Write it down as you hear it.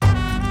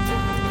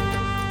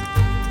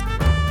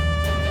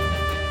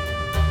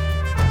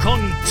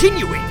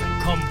Continuing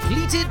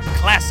completed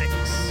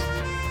classics.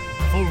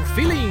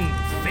 Fulfilling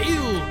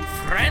failed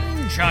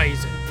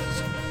franchises.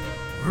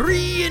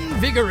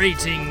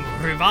 Reinvigorating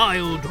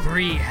reviled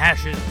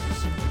rehashes.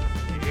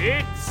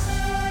 It's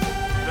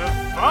the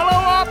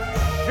follow-up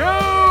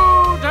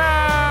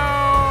showdown!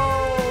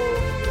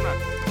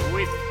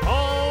 With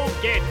Paul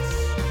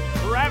Getz,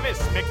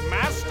 Travis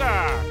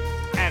McMaster,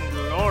 and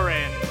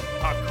Lauren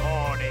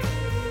Picorni.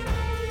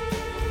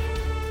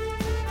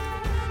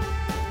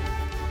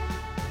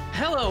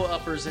 Hello,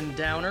 uppers and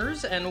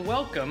downers, and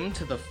welcome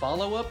to the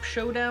follow-up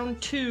showdown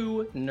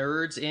to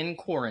Nerds in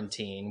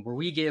Quarantine, where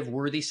we give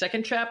worthy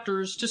second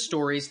chapters to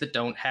stories that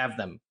don't have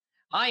them.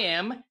 I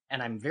am,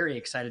 and I'm very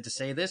excited to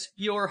say this,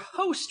 your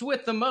host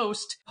with the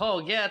most,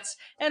 Paul Getz,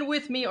 and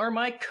with me are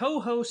my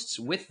co-hosts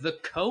with the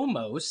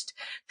co-most,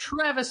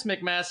 Travis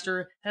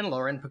McMaster and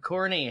Lauren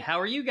Picorni. How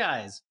are you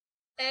guys?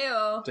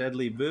 Ayo.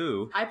 Deadly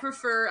Boo. I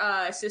prefer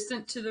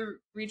assistant to the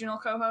regional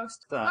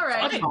co-host. All Fine.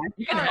 right.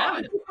 You can have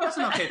it. That's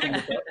an okay thing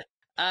to say.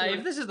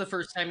 If this is the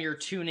first time you're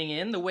tuning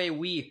in, the way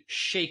we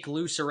shake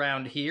loose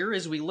around here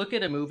is we look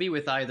at a movie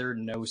with either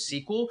no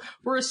sequel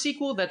or a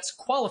sequel that's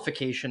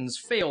qualifications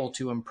fail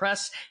to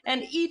impress,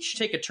 and each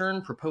take a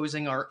turn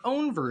proposing our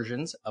own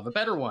versions of a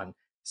better one.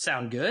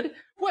 Sound good?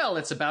 Well,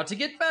 it's about to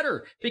get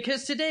better,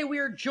 because today we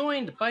are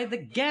joined by the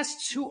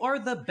guests who are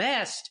the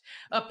best.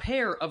 A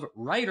pair of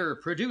writer,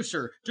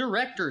 producer,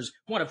 directors,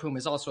 one of whom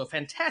is also a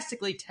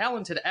fantastically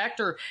talented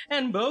actor,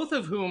 and both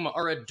of whom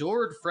are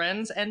adored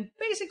friends and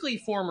basically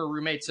former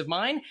roommates of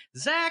mine,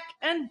 Zak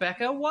and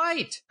Becca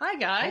White. Hi,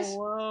 guys.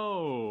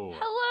 Hello.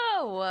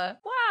 Hello!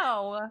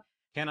 Wow!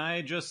 Can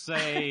I just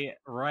say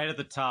right at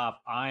the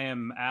top, I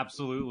am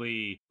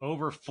absolutely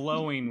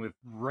overflowing with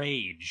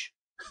rage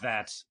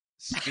that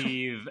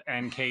Steve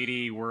and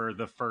Katie were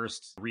the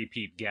first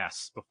repeat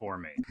guests before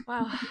me.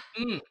 Wow.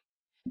 Mm.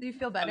 Do you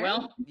feel better?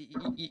 Well,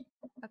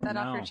 Got that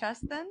off No. your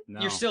chest then? No.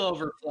 you're still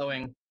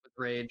overflowing with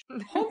rage.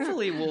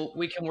 Hopefully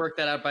we can work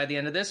that out by the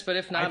end of this, but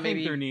if not, I think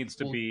maybe there needs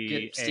to we'll be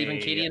get Steve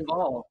and Katie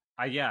involved.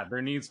 Yeah,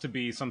 there needs to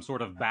be some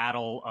sort of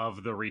battle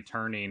of the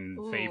returning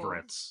Ooh.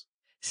 favorites.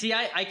 See,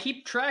 I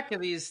keep track of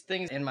these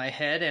things in my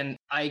head, and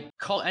I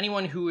call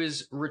anyone who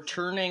is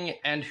returning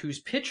and whose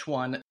pitch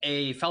won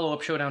a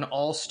follow-up showdown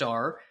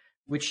all-star,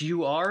 which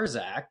you are,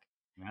 Zak,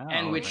 Oh,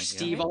 and which thank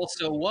Steve you.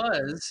 also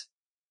was,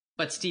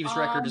 but Steve's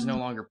record is no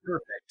longer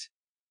perfect.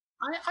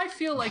 I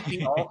feel like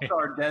the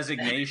all-star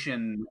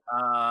designation,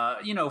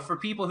 for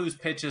people whose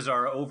pitches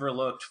are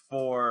overlooked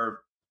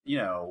for,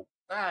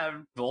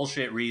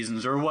 bullshit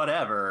reasons or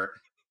whatever.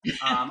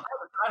 I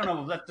don't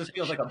know. That just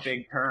feels like a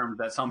big term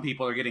that some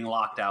people are getting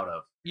locked out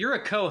of. You're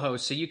a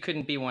co-host, so you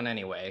couldn't be one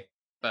anyway,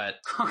 but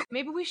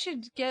Maybe we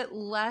should get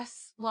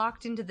less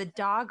locked into the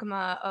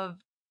dogma of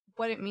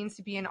what it means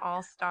to be an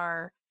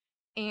all-star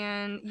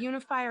and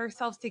unify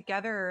ourselves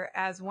together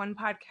as one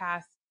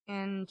podcast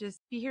and just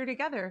be here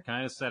together. Can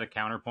I just set a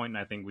counterpoint, and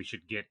I think we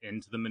should get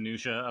into the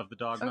minutia of the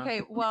dogma?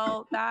 Okay,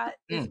 well, that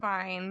is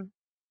fine.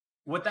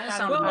 What that That's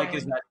sounded like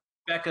is fine. that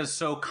Becca's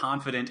so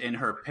confident in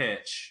her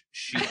pitch,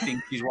 she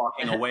thinks she's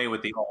walking away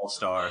with the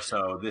all-star,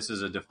 so this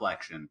is a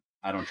deflection.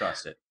 I don't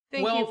trust it.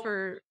 Thank Well- you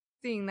for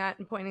seeing that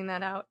and pointing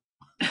that out.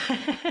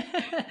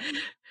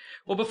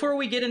 well, before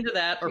we get into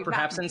that, or You got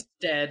perhaps me.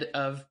 instead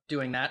of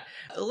doing that,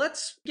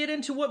 let's get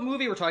into what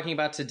movie we're talking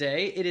about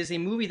today. It is a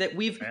movie that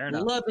we've Fair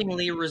enough.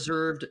 lovingly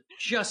reserved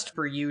just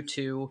for you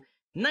two.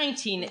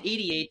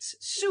 1988's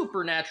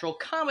supernatural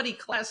comedy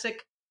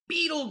classic,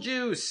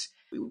 Beetlejuice.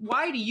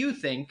 Why do you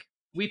think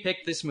we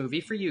picked this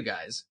movie for you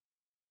guys?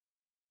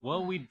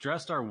 Well, we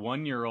dressed our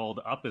 1-year-old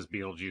up as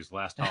Beetlejuice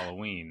last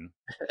Halloween.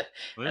 Well,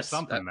 there's That's-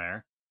 something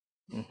there.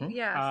 Mhm.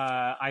 Yes.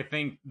 I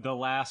think the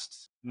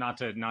last, not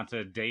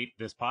to date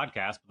this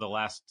podcast, but the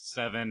last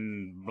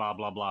 7 blah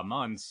blah blah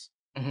months,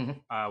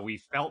 Mhm. we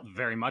felt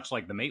very much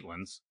like the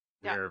Maitlands.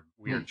 Yeah.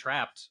 We are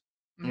trapped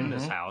in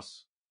this Mhm.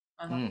 house.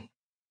 Mm.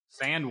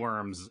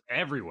 Sandworms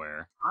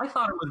everywhere. I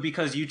thought it was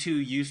because you two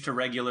used to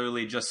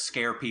regularly just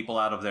scare people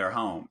out of their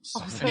homes.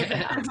 Also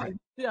that.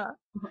 Yeah.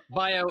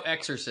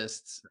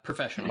 Bioexorcists,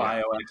 professional.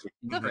 Bioexorcism.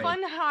 It's a Right.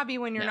 fun hobby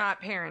when you're Yeah.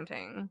 not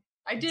parenting.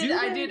 We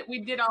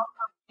did also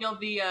feel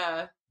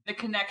the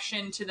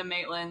connection to the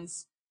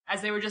Maitlands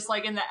as they were just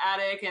like in the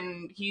attic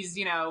and he's,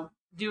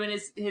 doing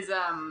his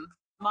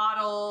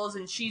models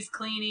and she's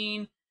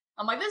cleaning.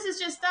 I'm like, this is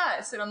just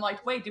us. And I'm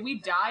like, wait, did we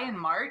die in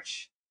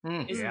March?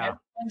 Mm. Isn't Yeah.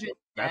 everyone just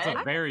That's dead?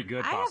 a very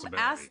good I have possibility.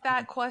 asked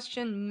that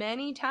question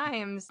many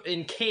times.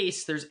 In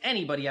case there's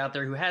anybody out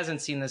there who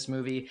hasn't seen this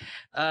movie,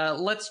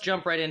 let's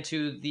jump right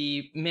into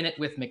the Minute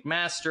with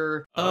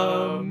McMaster.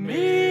 A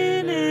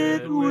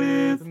Minute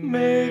with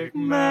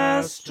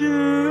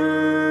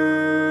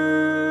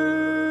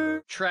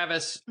McMaster.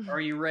 Travis, are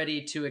you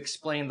ready to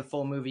explain the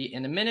full movie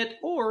in a minute,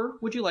 or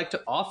would you like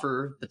to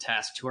offer the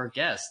task to our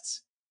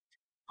guests?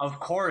 Of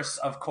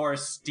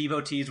course,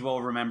 devotees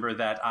will remember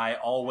that I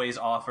always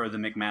offer the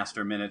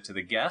McMaster Minute to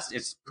the guest.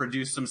 It's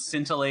produced some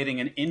scintillating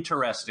and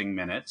interesting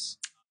minutes.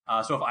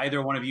 So if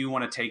either one of you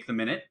want to take the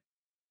minute,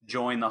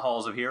 join the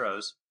Halls of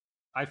Heroes.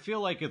 I feel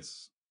like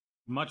it's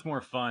much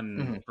more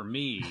fun for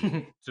me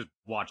to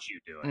watch you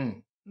do it.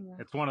 Yeah.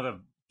 It's one of the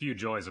few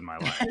joys of my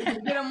life.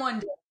 Get them one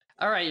day.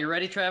 All right, you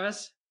ready,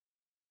 Travis?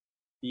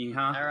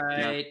 Yeah. All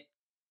right,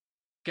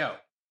 go.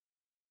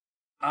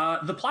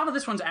 The plot of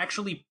this one's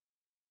actually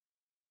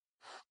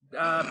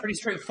pretty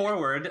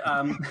straightforward.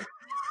 I'm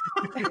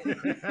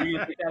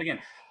gonna take that again.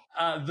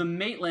 The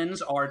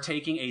Maitlands are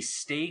taking a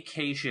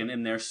staycation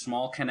in their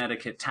small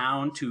Connecticut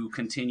town to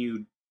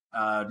continue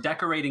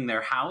decorating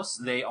their house.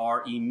 They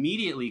are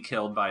immediately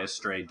killed by a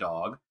stray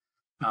dog.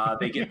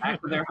 They get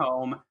back to their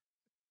home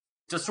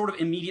to sort of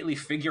immediately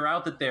figure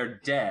out that they're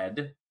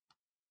dead.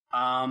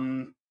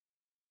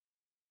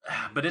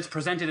 But it's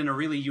presented in a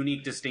really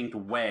unique, distinct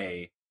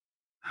way.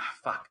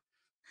 Fuck.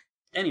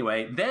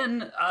 Anyway,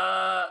 then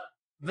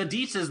the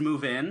Dietzes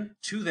move in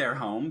to their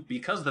home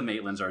because the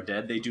Maitlands are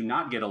dead. They do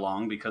not get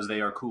along because they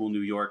are cool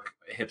New York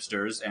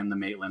hipsters and the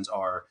Maitlands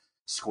are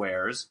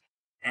squares.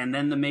 And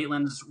then the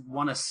Maitlands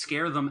want to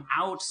scare them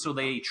out, so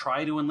they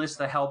try to enlist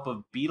the help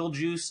of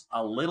Beetlejuice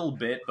a little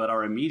bit, but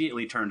are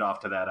immediately turned off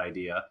to that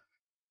idea.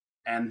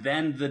 And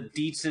then the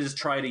Dietzes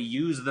try to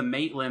use the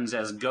Maitlands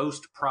as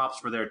ghost props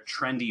for their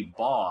trendy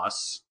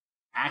boss,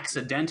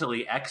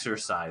 accidentally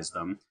exorcise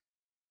them.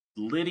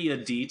 Lydia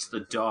Dietz, the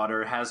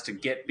daughter, has to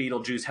get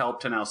Beetlejuice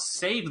help to now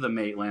save the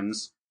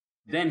Maitlands.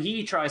 Then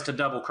he tries to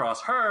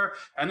double-cross her,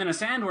 and then a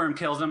sandworm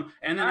kills him,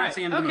 and then that's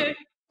the end of the movie.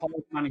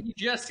 You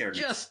just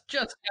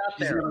got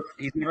there.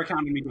 He's never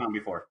counted me down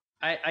before.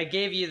 I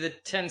gave you the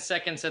 10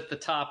 seconds at the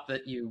top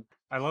that you...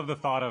 I love the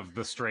thought of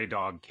the stray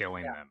dog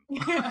killing them.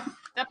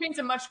 That paints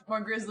a much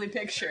more grisly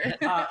picture.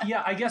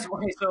 Yeah, I guess,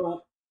 okay,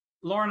 so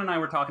Lauren and I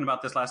were talking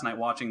about this last night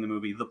watching the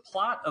movie. The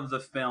plot of the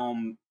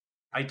film,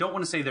 I don't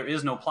want to say there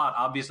is no plot.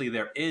 Obviously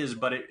there is,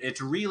 but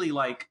it's really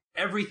like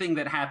everything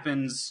that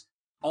happens,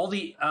 all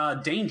the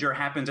danger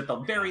happens at the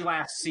very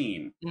last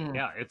scene.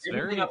 Yeah, it's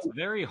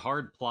very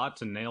hard plot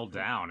to nail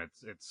down.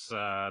 It's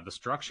the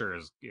structure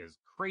is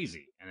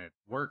crazy and it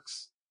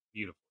works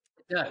beautifully.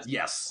 Yes.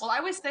 Yes. Well, I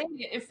was saying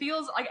it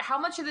feels like how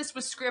much of this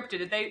was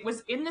scripted?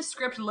 Was in the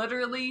script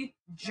literally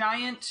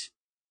giant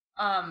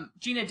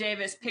Gina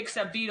Davis picks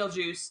up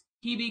Beetlejuice.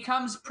 He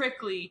becomes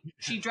prickly.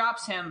 She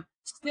drops him.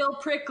 Still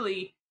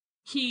prickly.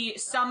 He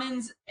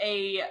summons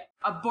a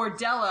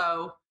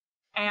bordello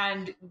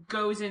and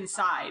goes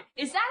inside.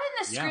 Is that in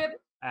the script?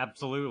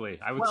 Absolutely.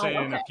 I would say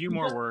it in a few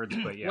more words,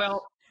 but yeah.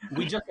 Well,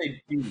 we just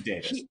say Gina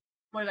Davis.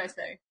 What did I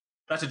say?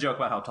 That's a joke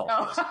about how tall she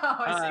is.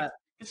 I see.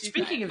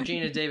 Speaking of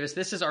Gina Davis,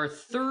 this is our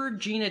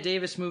third Gina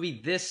Davis movie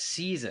this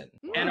season,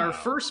 and our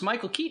first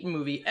Michael Keaton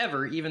movie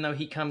ever, even though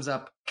he comes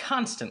up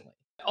constantly.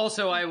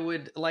 Also, I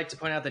would like to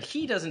point out that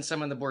he doesn't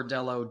summon the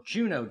bordello,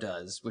 Juno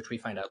does, which we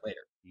find out later.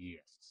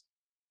 Yes.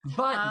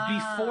 But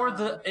before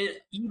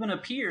it even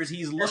appears,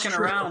 he's looking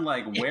around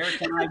like, where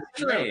can I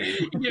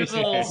trade? He gives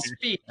a little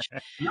speech.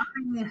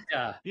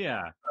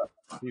 Yeah.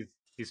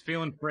 He's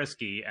feeling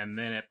frisky, and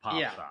then it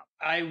pops up.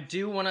 I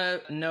do want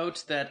to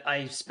note that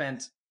I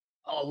spent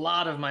a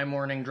lot of my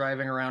morning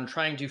driving around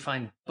trying to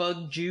find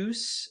bug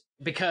juice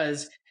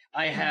because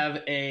I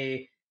have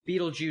a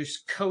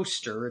Beetlejuice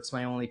coaster. It's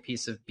my only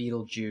piece of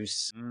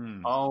Beetlejuice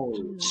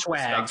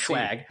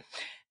swag.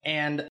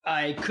 And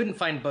I couldn't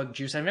find bug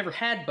juice. I've never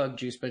had bug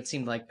juice, but it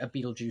seemed like a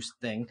Beetlejuice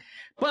thing.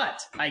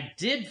 But I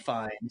did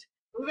find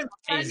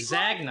a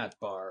Zagnut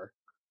bar,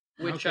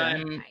 which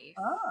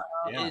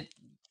it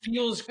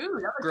feels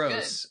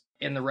gross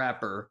in the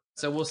wrapper.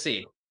 So we'll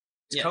see.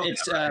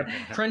 It's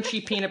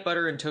crunchy peanut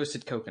butter and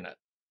toasted coconut.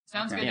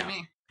 Sounds good to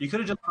me. You could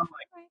have just done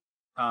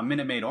like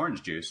Minute Maid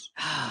orange juice.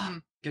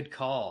 Good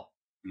call.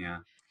 Yeah.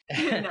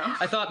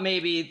 I thought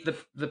maybe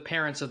the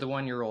parents of the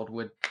 1-year-old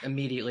would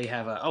immediately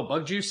have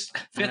bug juice,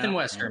 Fifth and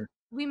Western.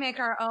 We make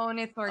our own.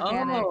 It's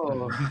organic.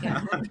 Oh,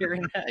 yeah. Very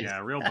nice. Yeah,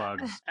 real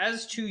bugs.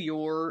 As to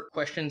your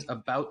questions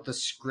about the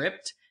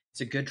script, it's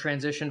a good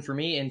transition for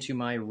me into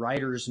my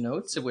writer's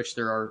notes, of which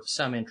there are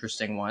some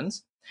interesting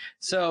ones.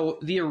 So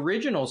the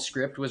original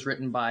script was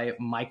written by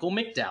Michael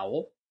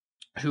McDowell,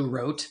 who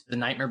wrote The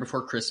Nightmare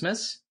Before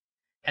Christmas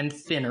and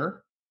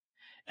Thinner,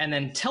 and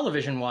then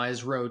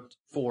television-wise wrote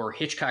for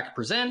Hitchcock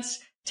Presents,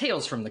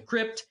 Tales from the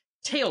Crypt,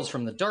 Tales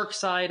from the Dark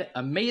Side,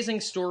 Amazing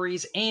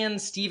Stories, and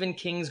Stephen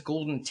King's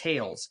Golden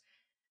Tales.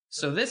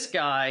 So this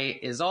guy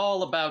is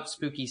all about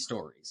spooky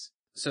stories.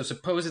 So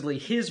supposedly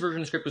his version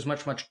of the script was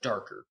much, much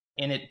darker.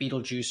 In it,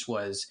 Beetlejuice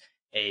was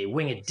a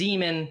winged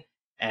demon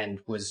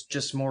and was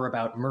just more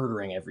about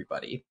murdering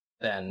everybody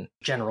than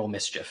general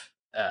mischief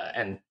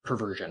and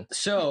perversion.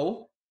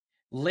 So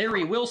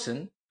Larry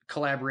Wilson,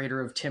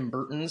 collaborator of Tim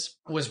Burton's,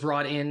 was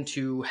brought in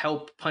to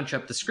help punch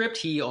up the script.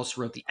 He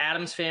also wrote The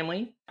Addams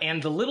Family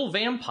and The Little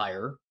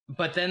Vampire,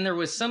 but then there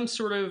was some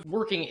sort of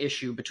working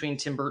issue between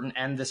Tim Burton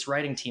and this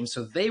writing team,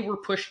 so they were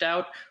pushed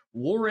out.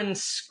 Warren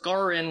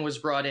Scarrin was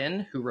brought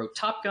in, who wrote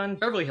Top Gun,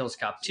 Beverly Hills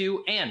Cop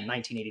 2, and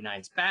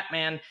 1989's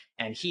Batman,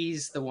 and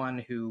he's the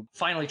one who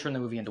finally turned the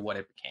movie into what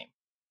it became.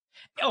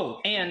 Oh,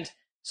 and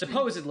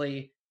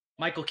supposedly,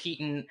 Michael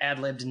Keaton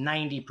ad-libbed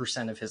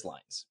 90% of his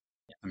lines.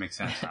 That makes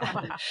sense.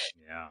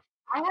 Yeah.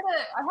 I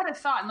had a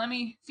thought, and let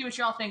me see what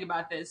y'all think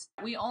about this.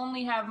 We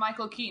only have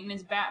Michael Keaton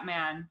as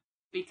Batman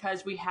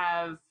because we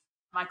have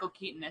Michael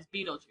Keaton as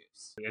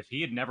Beetlejuice. If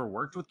he had never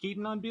worked with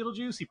Keaton on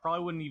Beetlejuice, he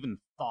probably wouldn't even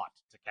thought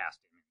to cast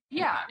him.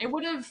 Yeah, it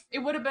would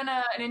have been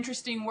an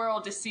interesting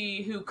world to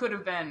see who could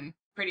have been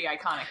pretty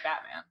iconic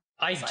Batman.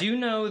 I do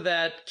know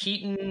that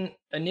Keaton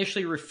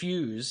initially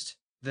refused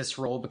this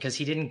role because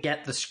he didn't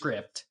get the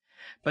script.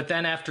 But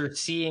then after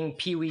seeing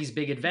Pee-wee's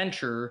Big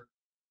Adventure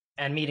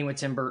and meeting with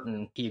Tim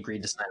Burton, he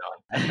agreed to sign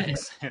on. That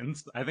makes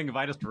sense. I think if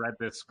I just read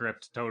this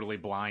script totally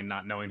blind,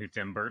 not knowing who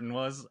Tim Burton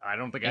was, I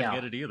don't think I'd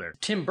get it either.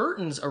 Tim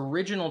Burton's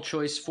original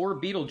choice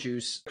for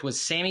Beetlejuice was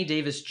Sammy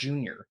Davis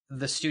Jr.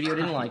 The studio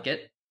didn't like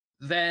it.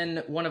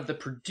 Then one of the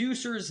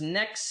producers'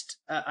 next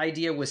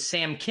idea was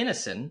Sam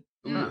Kinison,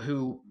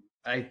 who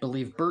I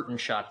believe Burton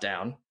shot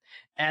down.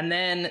 And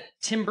then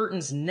Tim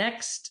Burton's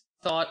next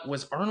thought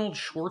was Arnold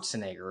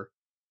Schwarzenegger,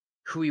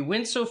 who he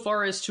went so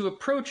far as to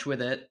approach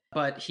with it,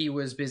 but he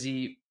was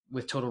busy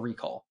with Total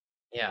Recall.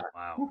 Yeah.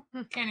 Wow.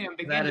 Can't even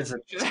begin That to is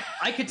picture.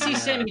 I could see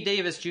Sammy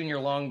Davis Jr.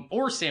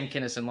 or Sam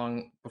Kinison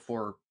long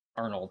before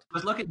Arnold.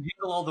 Just look at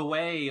Jingle All the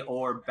Way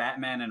or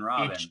Batman and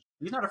Robin.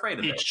 He's not afraid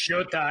of it. It's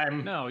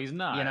showtime. No, he's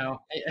not. You know,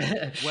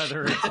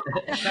 whether it's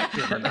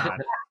effective or not.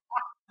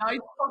 No,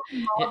 he's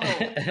fucking Marvel.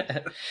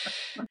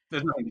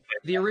 There's nothing to say.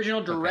 The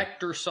original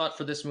director sought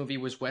for this movie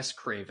was Wes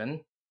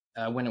Craven,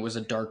 when it was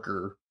a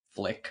darker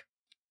flick.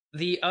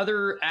 The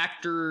other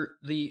actor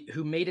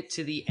who made it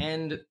to the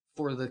end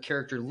for the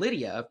character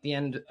Lydia, the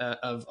end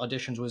of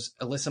auditions, was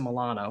Alyssa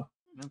Milano.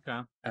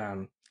 Okay.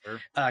 Sure.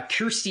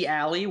 Kirstie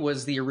Alley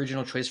was the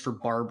original choice for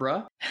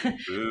Barbara.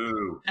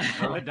 Ooh.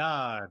 Oh my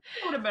God.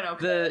 It would have been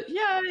okay.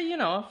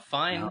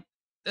 Fine.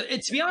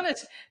 To be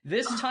honest,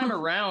 this time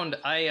around,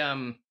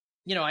 I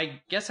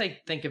guess I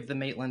think of the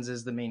Maitlands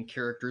as the main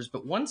characters,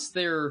 but once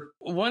their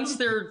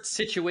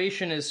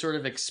situation is sort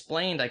of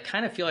explained, I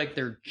kind of feel like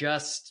they're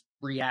just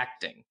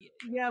reacting.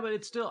 Yeah, but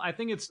I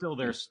think it's still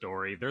their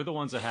story. They're the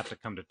ones that have to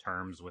come to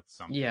terms with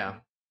something. Yeah.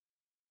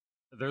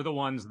 They're the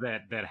ones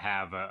that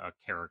have a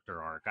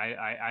character arc.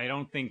 I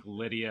don't think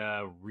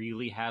Lydia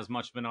really has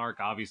much of an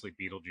arc. Obviously,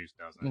 Beetlejuice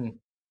doesn't.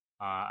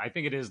 I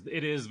think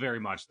it is very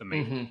much the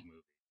main movie.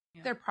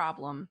 Their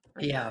problem.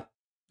 Yeah.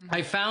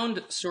 I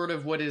found sort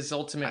of what is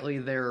ultimately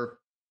their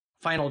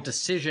final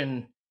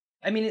decision.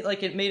 I mean,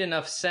 it made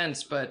enough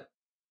sense, but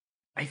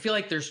I feel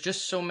like there's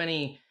just so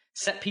many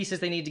set pieces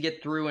they need to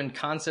get through and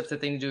concepts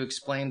that they need to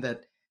explain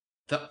that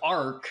the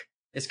arc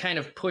is kind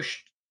of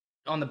pushed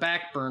on the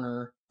back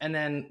burner. And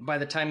then by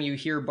the time you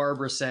hear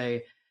Barbara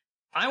say,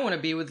 I want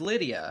to be with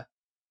Lydia,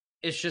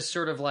 it's just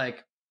sort of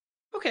like,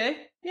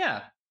 okay,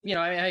 yeah.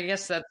 I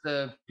guess that's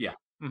the... Yeah.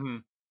 Mm-hmm.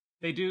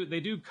 They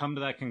do come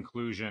to that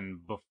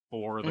conclusion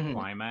before the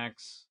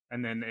climax,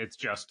 and then it's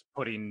just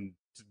putting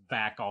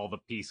back all the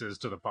pieces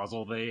to the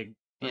puzzle they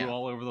threw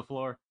all over the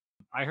floor.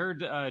 I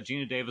heard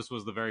Gina Davis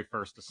was the very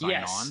first to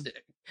sign on.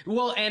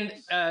 Well, and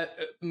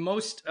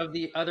most of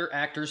the other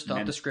actors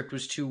thought the script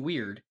was too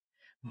weird.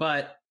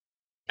 But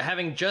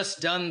having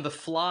just done The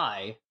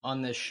Fly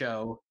on this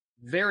show,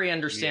 very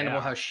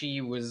understandable how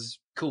she was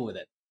cool with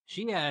it.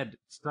 She had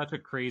such a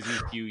crazy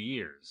few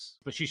years,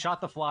 but she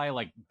shot The Fly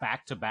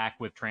back to back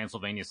with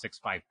Transylvania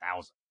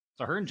 65000.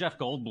 So her and Jeff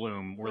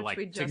Goldblum were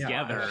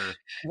together.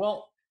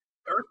 Well,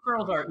 Earth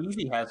Girls Are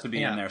Easy has to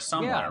be in there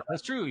somewhere. Yeah,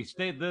 that's true.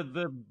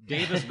 The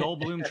Davis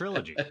Goldblum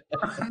trilogy.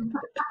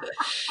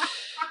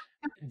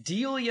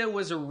 Delia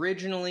was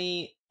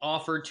originally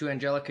offered to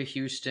Angelica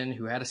Houston,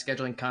 who had a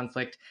scheduling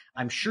conflict.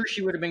 I'm sure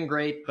she would have been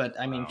great, but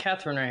I mean,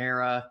 Catherine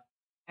O'Hara.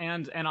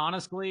 And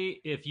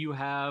honestly, if you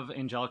have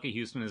Angelica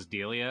Houston as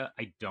Delia,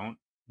 I don't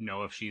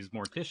know if she's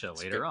Morticia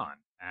later on.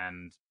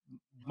 And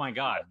my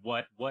God,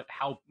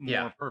 how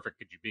more perfect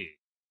could you be?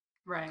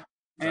 Right.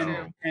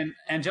 And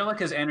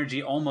Angelica's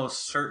energy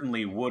almost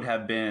certainly would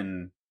have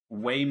been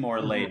way more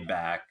laid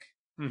back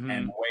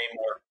and way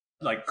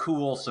more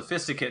cool,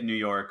 sophisticated New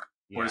York.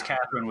 Whereas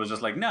Catherine was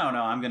just like, no,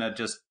 I'm gonna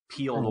just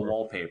peel the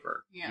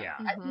wallpaper. Yeah.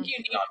 I think you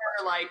need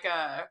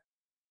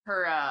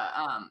her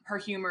her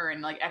humor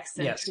and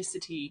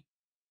eccentricity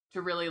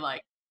to really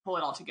pull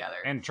it all together.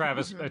 And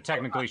Travis,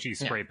 technically, she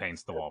spray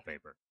paints the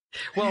wallpaper.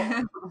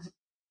 Well,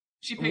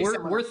 she pays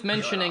worth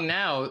mentioning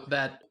now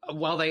that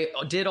while they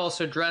did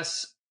also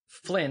dress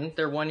Flynn,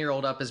 their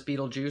 1-year-old, up as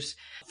Beetlejuice,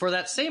 for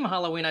that same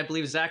Halloween, I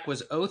believe Zach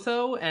was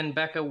Otho and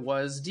Becca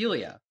was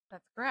Delia.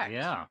 That's correct.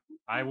 Yeah.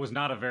 I was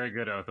not a very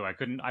good Otho.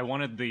 I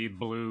wanted the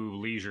blue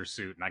leisure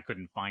suit and I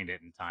couldn't find it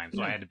in time.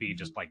 So I had to be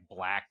just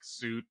black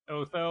suit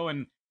Otho,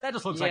 and that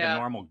just looks like a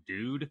normal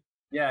dude.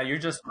 Yeah, you're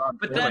just...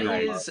 But that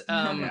is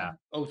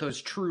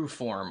Otho's true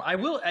form.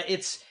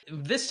 It's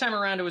this time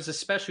around, it was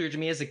especially weird to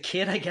me. As a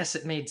kid, I guess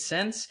it made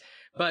sense.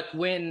 But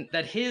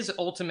his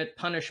ultimate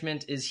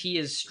punishment is he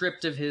is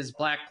stripped of his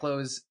black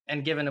clothes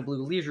and given a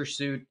blue leisure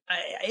suit.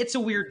 It's a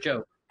weird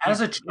joke.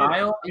 As a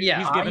child,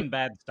 he's given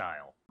bad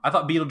style. I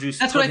thought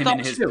Beetlejuice put him in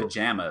his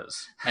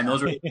pajamas, and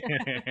those were.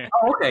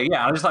 Oh, okay,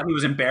 yeah. I just thought he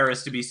was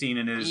embarrassed to be seen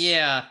in his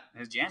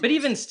his jammies. But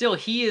even still,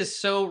 he is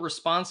so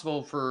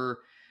responsible for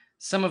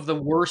some of the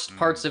worst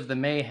parts of the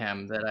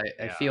mayhem that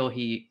I Yeah. feel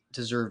he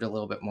deserved a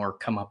little bit more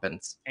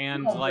comeuppance.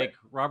 And like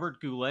Robert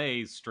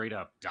Goulet straight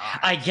up died.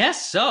 I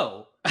guess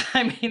so.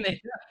 I mean,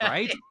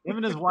 right? Him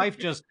and his wife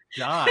just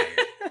died.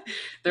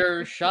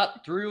 They're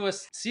shot through a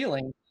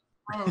ceiling.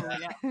 Oh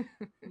yeah.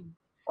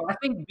 Well, I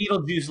think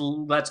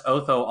Beetlejuice lets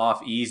Otho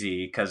off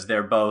easy because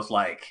they're both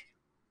like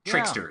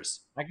tricksters.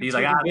 I can He's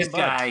see like, them this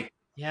being buds. guy.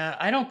 Yeah,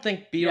 I don't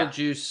think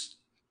Beetlejuice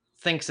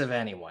thinks of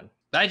anyone.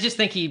 I just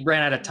think he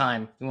ran out of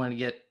time. He wanted to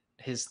get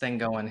his thing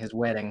going, his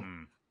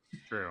wedding.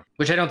 True.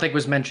 Which I don't think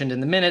was mentioned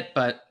in the minute,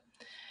 but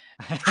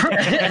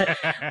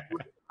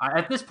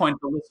At this point,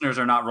 the listeners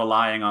are not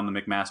relying on the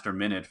McMaster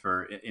Minute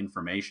for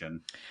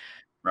information,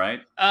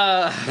 right?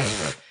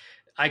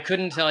 I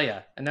couldn't tell you.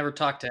 I never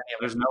talked to any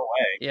of them. There's no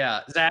way.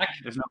 Yeah, Zach.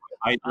 There's no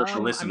way either for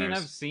I listeners. mean,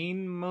 I've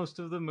seen most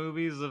of the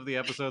movies of the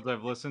episodes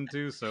I've listened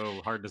to,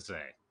 so hard to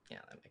say. Yeah,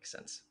 that makes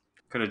sense.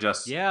 Could have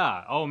just.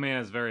 Yeah. Oh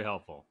man, it's very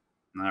helpful.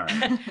 All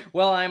right.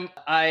 Well,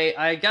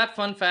 I got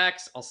fun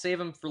facts. I'll save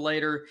them for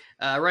later.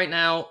 Right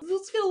now,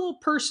 let's get a little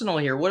personal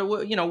here. What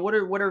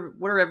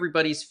are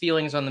everybody's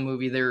feelings on the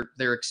movie?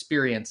 Their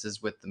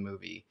experiences with the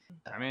movie.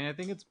 I mean, I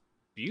think it's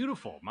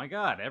beautiful. My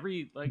God,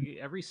 every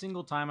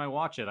single time I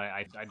watch it,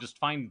 I just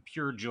find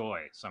pure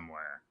joy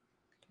somewhere.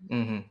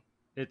 Mm-hmm.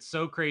 It's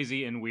so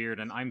crazy and weird,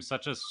 and I'm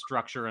such a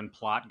structure and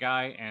plot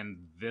guy, and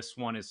this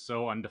one is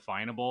so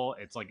undefinable.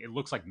 It's like it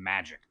looks like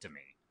magic to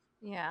me.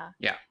 Yeah.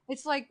 Yeah.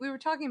 It's like we were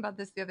talking about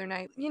this the other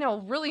night, you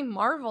know, really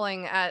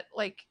marveling at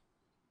like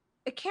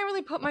I can't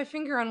really put my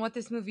finger on what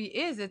this movie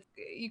is. It's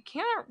you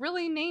can't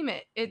really name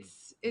it.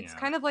 It's Yeah.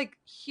 kind of like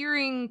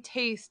hearing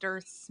taste or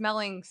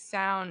smelling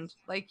sound.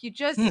 Like you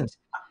just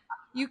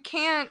you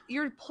can't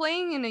you're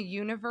playing in a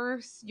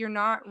universe. You're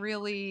not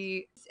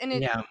really and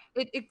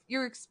it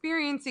you're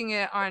experiencing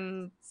it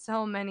on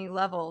so many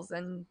levels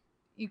and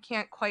you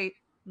can't quite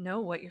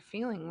know what you're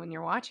feeling when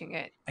you're watching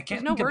it. I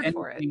can't There's no think word of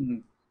for it.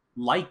 anything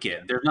like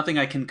it. There's nothing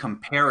I can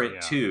compare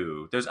it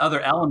to. There's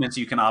other elements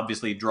you can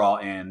obviously draw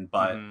in,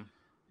 but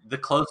the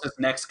closest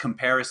next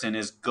comparison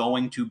is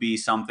going to be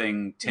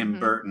something Tim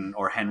Burton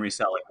or Henry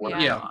Selick worked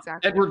on.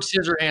 Exactly. Edward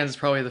Scissorhands is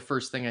probably the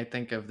first thing I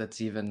think of that's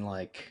even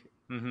like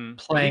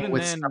playing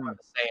with some of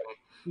the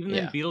same. Even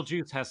then,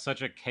 Beetlejuice has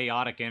such a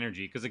chaotic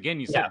energy because again,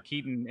 you said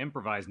Keaton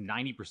improvised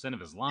 90% of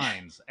his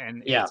lines,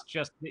 and it's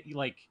just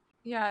like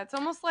it's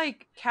almost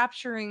like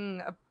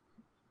capturing a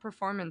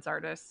performance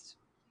artist.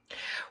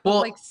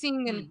 Well, like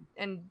seeing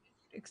and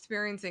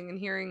experiencing and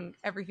hearing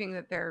everything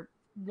that they're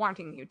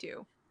wanting you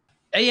to.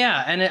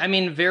 Yeah, and I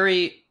mean,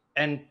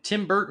 and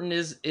Tim Burton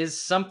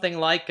is something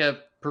like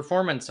a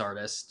performance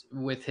artist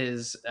with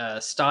his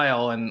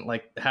style and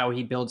like how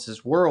he builds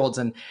his worlds.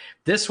 And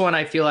this one,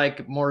 I feel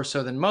like more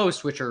so than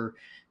most, which are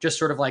just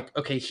sort of like,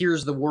 okay,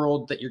 here's the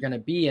world that you're going to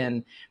be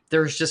in.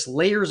 There's just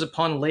layers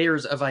upon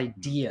layers of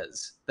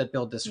ideas that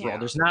build this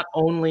world. There's not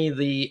only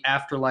the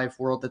afterlife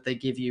world that they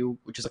give you,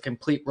 which is a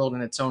complete world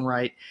in its own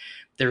right.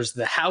 There's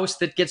the house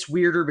that gets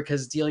weirder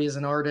because Delia's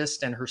an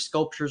artist and her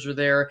sculptures are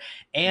there.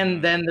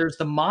 And then there's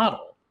the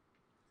model,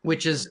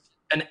 which is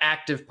an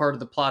active part of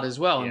the plot as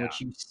well, in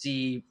which you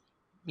see,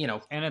 you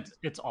know, and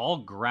it's all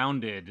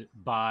grounded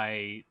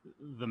by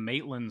the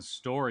Maitland's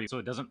story, so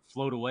it doesn't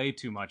float away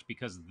too much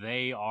because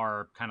they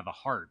are kind of the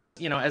heart.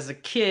 You know, as a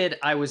kid,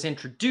 I was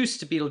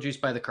introduced to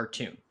Beetlejuice by the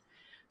cartoon,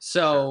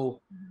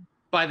 so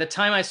by the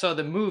time I saw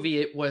the movie,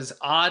 it was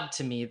odd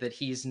to me that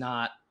he's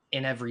not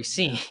in every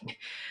scene,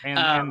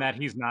 and that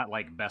he's not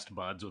like best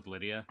buds with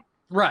Lydia.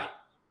 Right,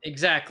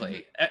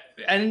 exactly,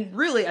 and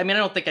really, I mean, I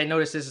don't think I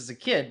noticed this as a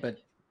kid, but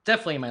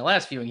definitely in my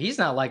last viewing, he's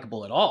not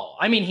likable at all.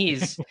 I mean,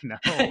 he's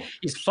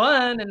he's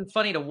fun and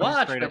funny to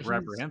watch, straight but up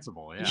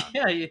reprehensible.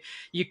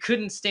 You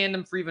couldn't stand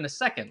him for even a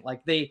second.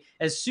 Like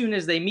as soon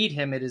as they meet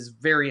him, it is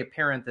very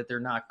apparent that they're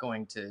not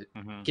going to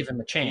give him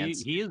a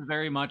chance. He is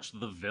very much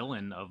the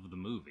villain of the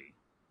movie.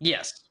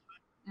 Yes.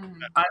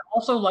 I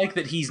also like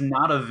that he's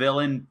not a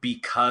villain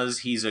because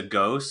he's a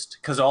ghost,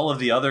 because all of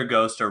the other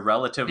ghosts are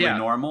relatively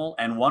normal,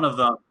 and one of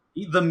them,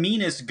 the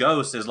meanest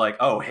ghost, is like,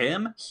 oh,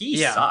 him? He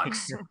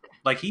sucks.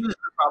 Like, he was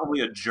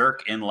probably a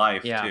jerk in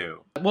life,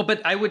 too. Well,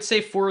 but I would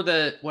say for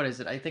the, what is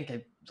it? I think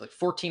like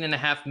 14 and a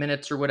half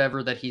minutes or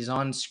whatever that he's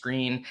on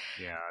screen.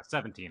 Yeah,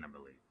 17, I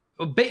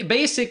believe.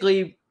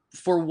 Basically,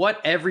 for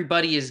what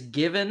everybody is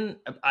given,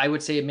 I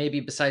would say maybe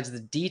besides the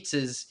deets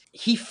is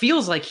he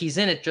feels like he's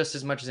in it just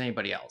as much as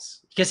anybody else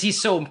because he's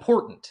so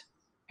important.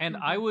 And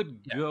I would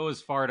go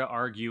as far to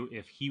argue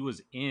if he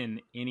was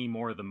in any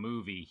more of the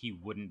movie, he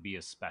wouldn't be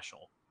as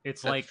special.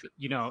 It's like,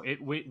 you know,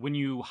 when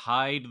you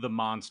hide the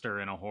monster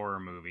in a horror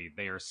movie,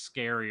 they are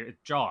scary.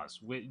 Jaws.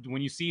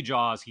 When you see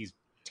Jaws, he's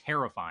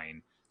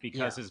terrifying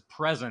because his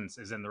presence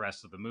is in the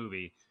rest of the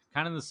movie.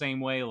 Kind of the same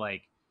way,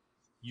 like,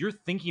 you're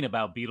thinking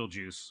about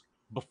Beetlejuice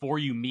before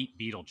you meet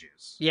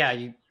Beetlejuice.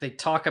 Yeah, they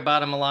talk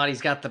about him a lot.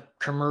 He's got the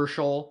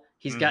commercial.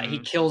 He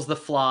kills the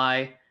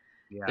fly.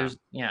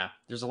 Yeah.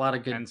 There's a lot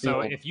of good. And so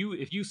if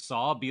you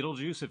saw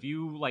Beetlejuice, if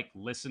you like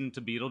listened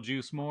to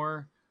Beetlejuice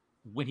more,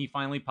 when he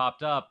finally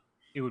popped up,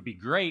 it would be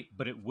great,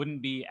 but it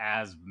wouldn't be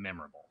as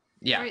memorable.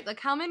 Yeah. Right, like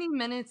how many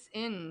minutes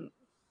in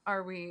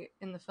are we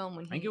in the film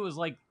when I think it was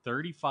like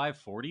 35,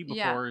 40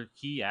 before Yeah.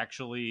 he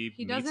actually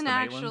he meets doesn't the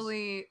Maitlands.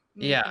 actually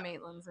meet Yeah. the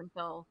Maitlands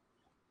until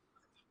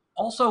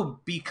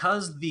Also,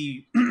 because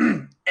the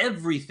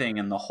everything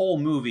in the whole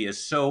movie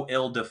is so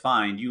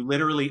ill-defined, you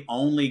literally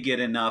only get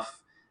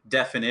enough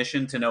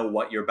definition to know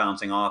what you're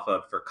bouncing off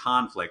of for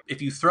conflict.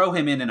 If you throw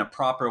him in a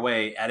proper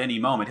way at any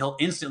moment, he'll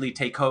instantly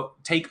take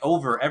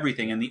over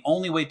everything, and the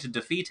only way to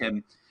defeat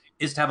him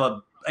is to have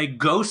a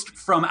ghost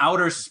from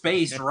outer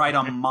space ride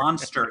a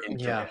monster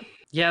into Yeah. him.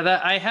 Yeah,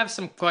 that I have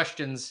some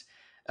questions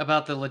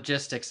about the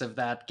logistics of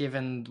that,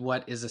 given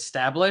what is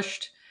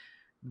established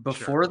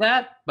before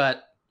that.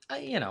 But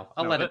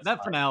I'll let it. That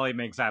slide. finale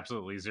makes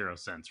absolutely zero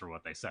sense for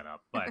what they set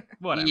up, but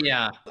whatever.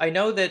 Yeah, I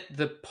know that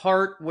the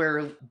part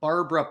where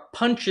Barbara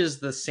punches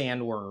the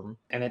sandworm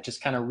and it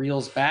just kind of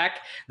reels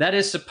back, that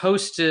is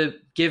supposed to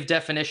give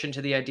definition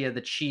to the idea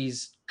that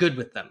she's good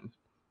with them.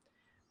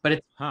 But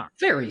it's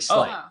very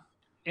slight. Oh.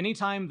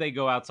 Anytime they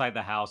go outside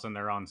the house and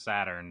they're on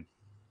Saturn,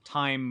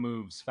 time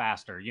moves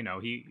faster.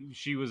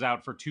 She was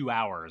out for 2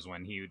 hours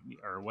when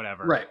or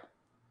whatever. Right.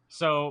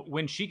 So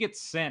when she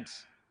gets sent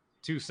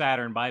to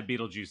Saturn by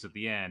Beetlejuice at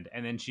the end,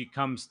 and then she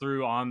comes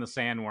through on the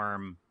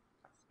sandworm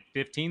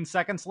 15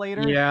 seconds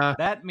later, Yeah.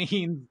 that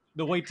means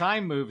the way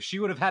time moves, she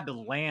would have had to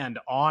land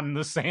on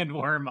the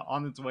sandworm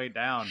on its way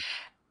down.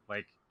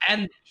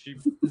 And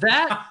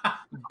that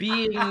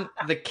being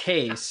the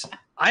case,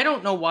 I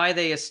don't know why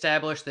they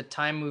established that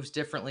time moves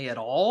differently at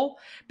all,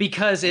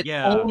 because it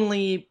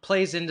only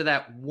plays into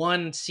that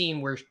one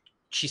scene where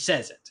she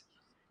says it.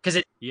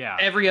 Because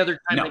every other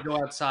time they go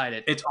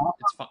outside, it's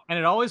fun. And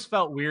it always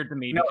felt weird to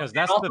me because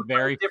that's the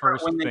very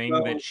first thing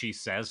that she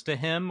says to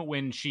him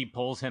when she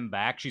pulls him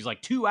back. She's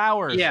like, 2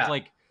 hours. Yeah. It's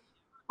like,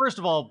 first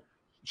of all,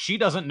 she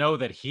doesn't know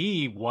that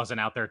he wasn't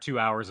out there 2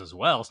 hours as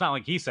well. It's not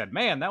like he said,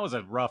 man, that was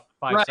a rough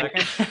 5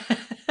 seconds.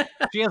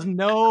 She has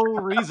no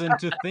reason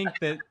to think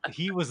that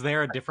he was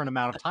there a different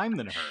amount of time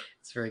than her.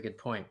 It's a very good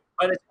point.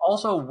 But it's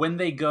also when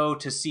they go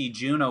to see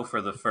Juno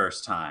for the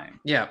first time.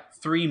 Yeah.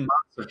 3 months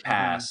have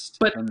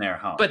passed in their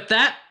home. But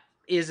that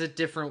is a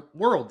different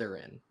world they're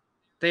in.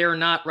 They are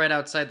not right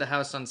outside the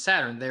house on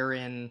Saturn. They're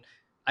in,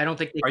 I don't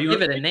think they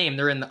give it a name.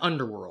 They're in the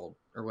underworld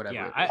or whatever.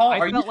 Yeah, I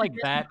felt like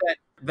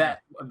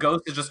that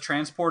ghost is just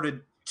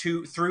transported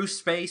through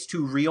space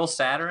to real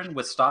Saturn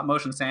with stop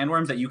motion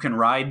sandworms that you can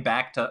ride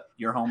back to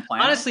your home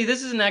planet. Honestly,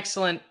 this is an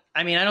excellent.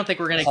 I mean, I don't think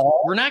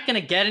we're not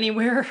gonna get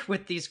anywhere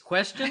with these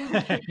questions.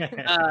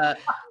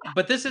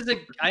 But this is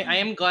I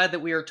am glad that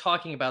we are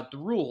talking about the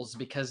rules,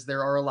 because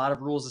there are a lot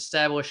of rules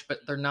established, but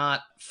they're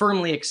not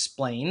firmly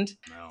explained.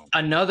 No.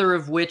 Another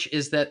of which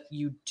is that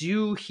you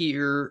do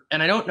hear,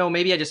 and I don't know,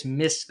 maybe I just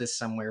missed this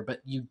somewhere,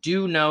 but you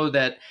do know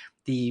that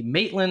the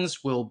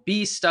Maitlands will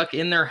be stuck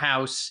in their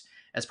house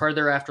as part of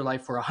their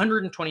afterlife for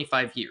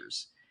 125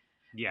 years.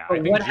 Yeah, but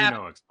I think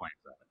Juno explains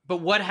that. But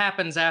what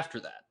happens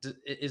after that?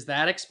 Is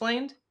that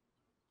explained?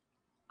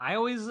 I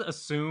always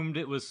assumed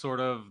it was sort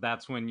of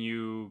that's when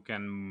you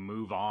can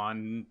move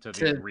on to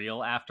the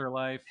real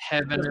afterlife.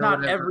 Heaven or not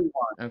whatever.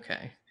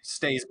 everyone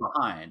stays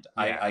behind,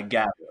 Yeah. I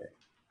gather.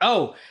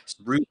 Oh.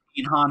 Routine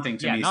haunting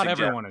to me not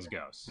suggests. everyone is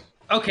ghosts.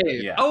 Okay.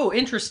 Yeah. Oh,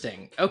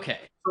 interesting. Okay.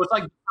 So it's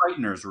like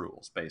Frighteners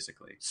rules,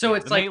 basically. So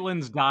it's the like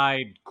Maitlands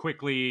died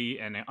quickly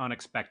and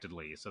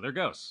unexpectedly, so they're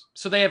ghosts.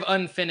 So they have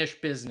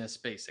unfinished business,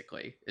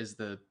 basically, is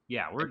the...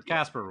 Yeah, we're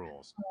Casper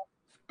rules.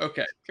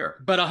 Okay. Sure.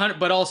 But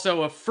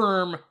also a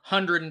firm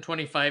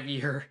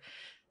 125-year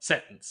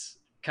sentence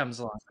comes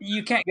along.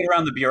 You can't get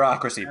around the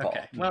bureaucracy, Paul.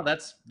 Okay. Well,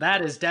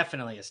 that is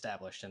definitely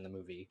established in the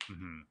movie.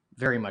 Mm-hmm.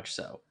 Very much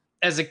so.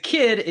 As a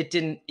kid, I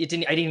didn't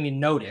even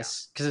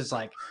notice, because it's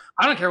like,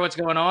 I don't care what's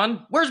going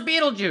on. Where's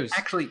Beetlejuice?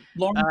 Actually,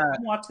 Lauren, did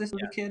you watch this as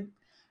a kid?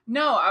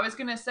 No, I was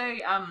gonna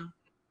say,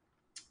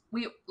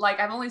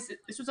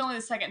 this was only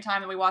the second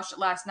time that we watched it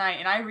last night,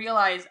 and I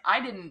realized I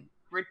didn't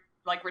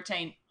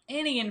retain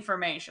any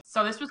information.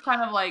 So this was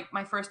kind of like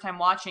my first time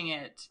watching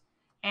it,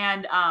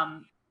 and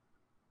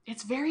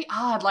it's very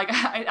odd. Like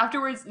I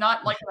afterwards,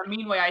 not like in a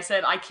mean way, I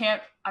said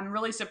I'm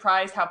really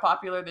surprised how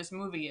popular this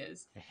movie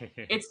is.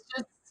 It's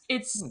just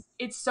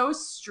it's so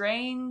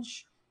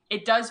strange.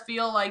 It does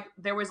feel like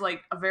there was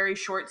like a very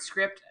short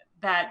script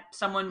that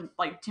someone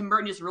like Tim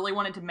Burton just really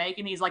wanted to make,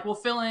 and he's like, we'll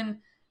fill in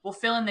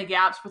the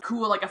gaps with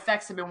cool like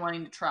effects I've been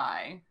wanting to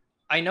try.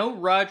 I know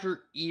Roger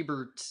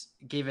Ebert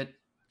gave it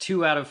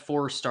 2 out of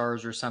 4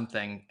 stars or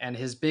something, and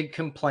his big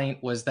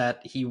complaint was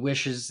that he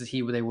wishes that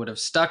they would have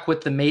stuck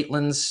with the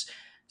Maitlands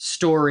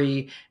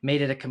story,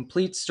 made it a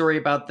complete story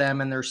about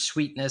them and their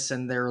sweetness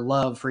and their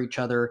love for each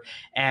other,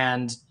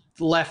 and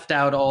left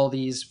out all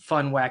these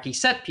fun, wacky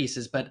set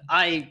pieces. But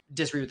I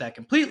disagree with that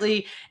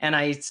completely, and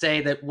I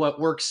say that what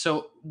works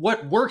about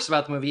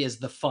the movie is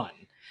the fun,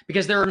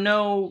 because there are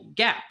no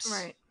gaps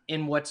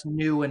in what's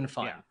new and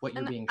fun, what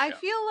you're being shown. I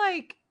feel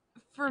like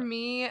for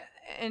me,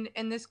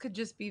 and this could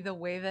just be the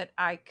way that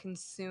I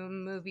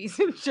consume movies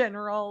in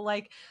general,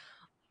 like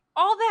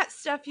all that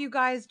stuff you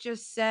guys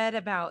just said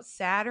about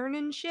Saturn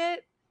and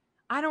shit,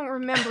 I don't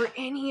remember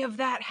any of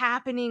that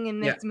happening in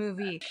this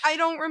movie. I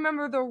don't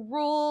remember the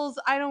rules.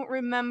 I don't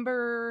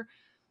remember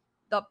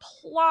the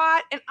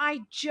plot. And I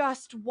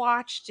just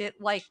watched it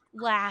like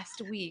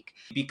last week.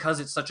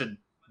 Because it's such a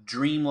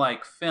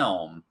dreamlike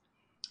film,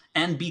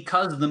 and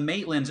because the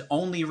Maitlands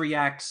only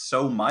react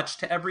so much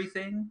to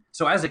everything.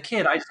 So as a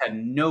kid, I just had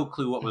no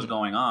clue what was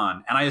going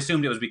on. And I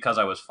assumed it was because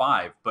I was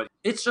 5. But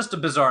it's just a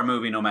bizarre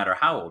movie no matter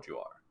how old you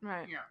are.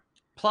 Right. Yeah.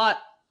 Plot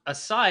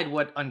aside,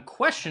 what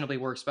unquestionably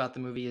works about the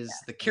movie is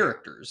the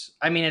characters.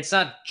 I mean, it's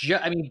not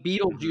just, I mean,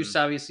 Beetlejuice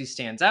obviously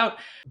stands out,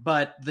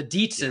 but the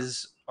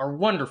Dietzes are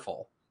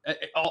wonderful.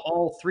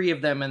 All 3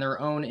 of them in their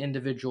own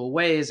individual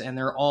ways, and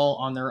they're all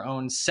on their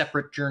own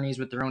separate journeys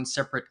with their own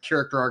separate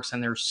character arcs,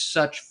 and they're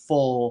such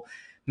full,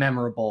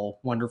 memorable,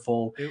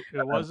 wonderful. It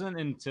wasn't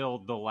until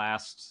the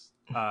last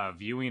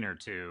viewing or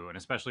two, and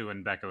especially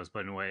when Becca was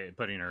putting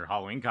her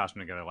Halloween costume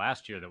together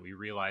last year, that we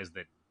realized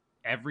that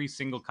every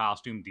single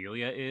costume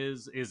Delia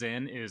is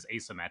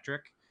asymmetric.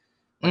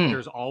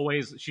 Like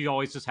she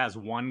always just has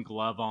one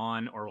glove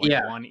on, or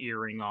like one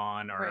earring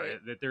on, or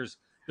that there's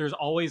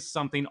always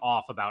something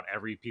off about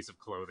every piece of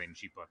clothing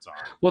she puts on.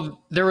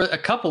 Well, there were a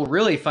couple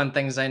really fun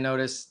things I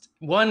noticed.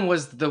 One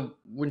was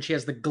when she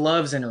has the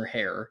gloves in her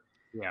hair,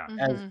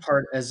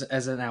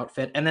 as an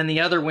outfit, and then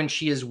the other when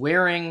she is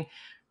wearing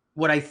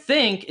what I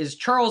think is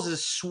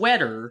Charles's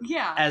sweater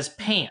as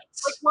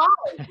pants.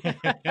 Like,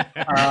 why?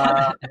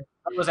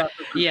 That was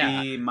after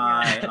be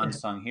my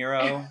unsung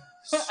hero.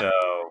 So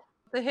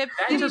The hip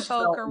that city just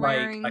folk felt are like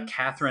wearing a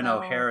Catherine so-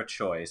 O'Hara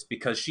choice,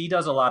 because she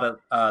does a lot of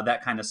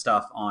that kind of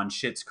stuff on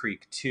Schitt's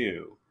Creek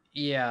too.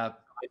 Yeah.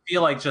 I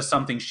feel like just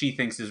something she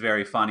thinks is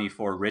very funny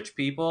for rich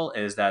people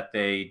is that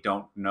they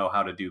don't know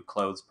how to do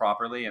clothes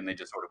properly and they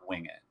just sort of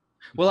wing it.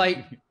 Well,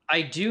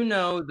 I do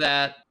know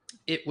that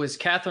it was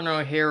Catherine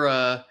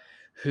O'Hara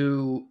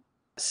who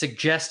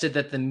suggested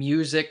that the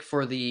music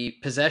for the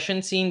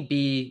possession scene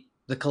be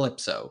the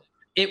Calypso.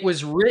 It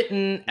was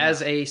written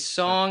as a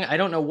song. I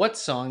don't know what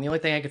song. The only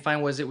thing I could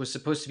find was it was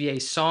supposed to be a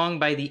song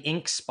by the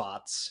Ink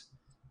Spots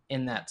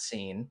in that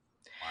scene.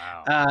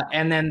 Wow.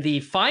 And then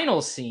the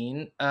final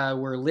scene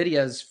where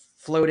Lydia's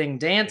floating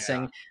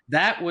dancing,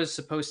 that was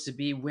supposed to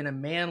be When a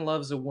Man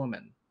Loves a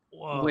Woman.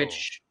 Whoa.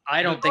 Which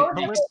I don't think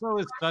Calypso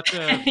is such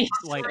a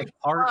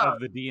part of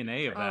the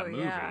DNA of that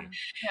movie.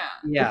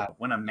 Yeah.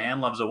 When a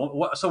Man Loves a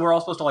Woman. So we're all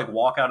supposed to like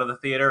walk out of the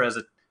theater as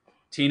a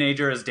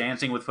teenager is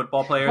dancing with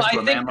football players.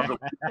 Well, Man Loves a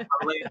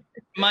Woman.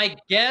 My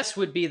guess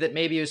would be that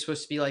maybe it was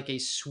supposed to be like a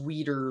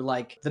sweeter,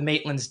 like the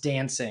Maitlands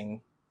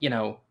dancing,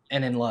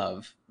 and in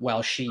love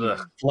while she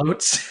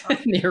floats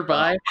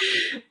nearby.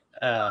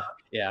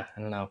 Yeah,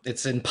 I don't know.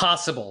 It's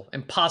impossible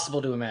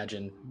to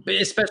imagine,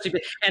 especially.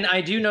 And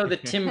I do know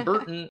that Tim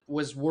Burton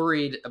was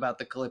worried about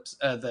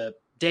the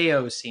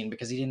Deo scene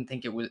because he didn't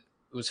think it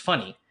was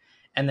funny,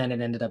 and then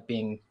it ended up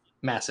being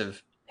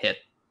massive hit.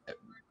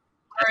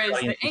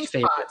 Whereas the Ink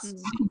Spots,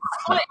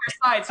 on your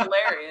side's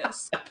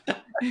hilarious.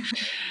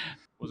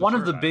 One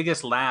of the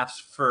biggest laughs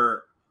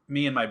for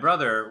me and my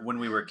brother when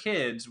we were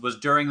kids was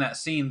during that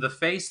scene, the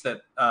face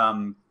that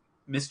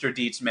Mr.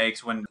 Dietz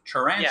makes when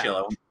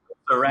Tarantula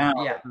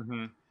around. Yeah.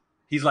 Mm-hmm.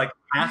 He's like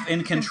half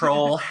in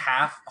control,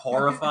 half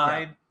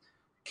horrified.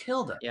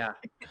 Killed it. Yeah.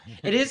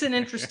 It is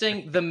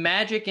the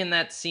magic in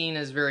that scene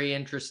is very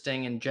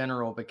interesting in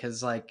general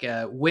because like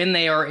when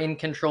they are in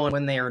control and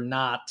when they are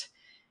not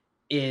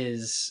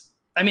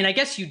I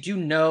guess you do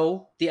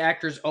know the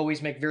actors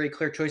always make very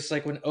clear choices,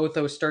 like when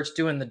Otho starts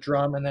doing the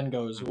drum and then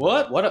goes,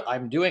 what?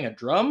 I'm doing a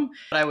drum?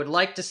 But I would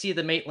like to see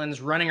the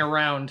Maitlands running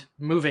around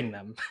moving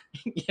them.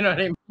 You know what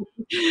I mean?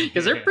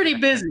 Because they're pretty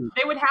busy.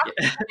 They would have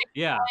to.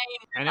 Yeah.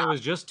 And it was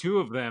just 2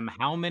 of them.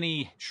 How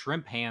many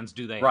shrimp hands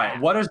do they have?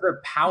 Right. What is their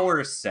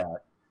power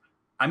set?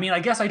 I mean, I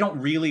guess I don't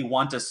really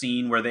want a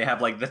scene where they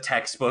have like the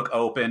textbook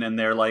open and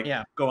they're like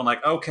going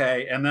like,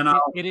 okay, and then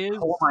I'll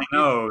hold my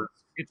nose.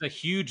 It's a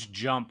huge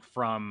jump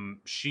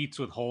from sheets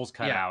with holes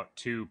cut out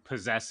to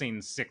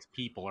possessing 6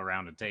 people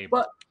around a table.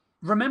 But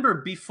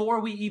remember, before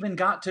we even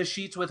got to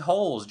sheets with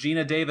holes,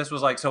 Gina Davis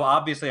was like, so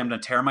obviously I'm going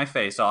to tear my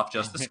face off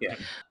just the skin.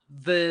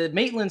 The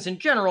Maitlands in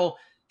general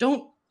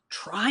don't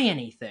try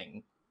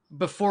anything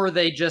before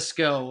they just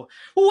go,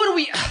 well, what do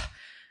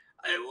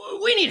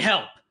we need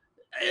help.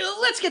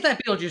 Let's get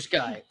that Beetlejuice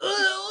guy.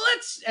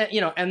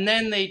 And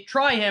then they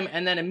try him,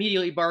 and then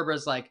immediately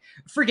Barbara's like,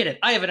 forget it.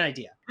 I have an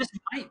idea. This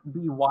might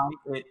be why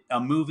a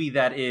movie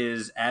that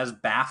is as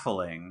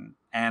baffling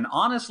and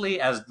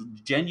honestly as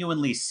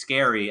genuinely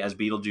scary as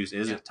Beetlejuice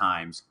is at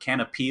times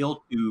can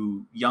appeal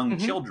to young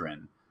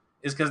children.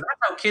 Is because that's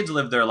how kids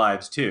live their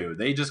lives too.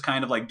 They just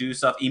kind of like do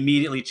stuff,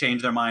 immediately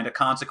change their mind, a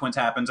consequence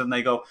happens, and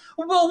they go,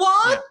 well,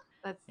 what?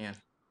 That's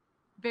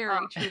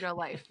very true to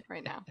life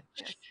right now.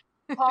 Yes.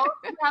 Paul,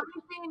 do you have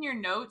anything in your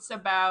notes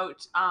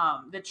about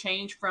the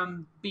change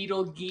from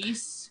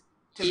Beetlegeese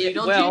to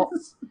Beetlejuice? Well,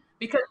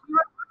 because we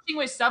were watching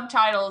with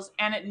subtitles,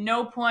 and at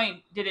no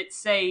point did it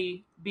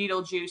say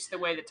Beetlejuice the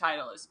way the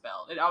title is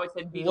spelled. It always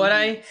said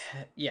Beetlejuice.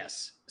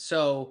 Yes.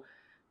 So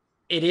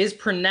it is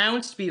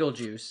pronounced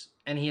Beetlejuice,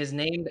 and he is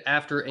named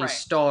after a Right.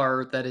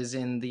 star that is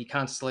in the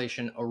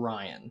constellation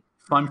Orion.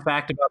 Fun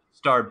fact about the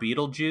star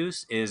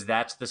Beetlejuice is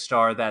that's the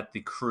star that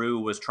the crew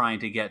was trying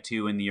to get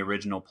to in the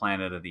original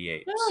Planet of the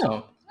Apes.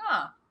 Oh,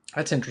 Huh.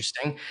 that's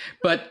interesting.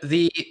 But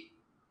the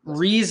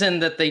reason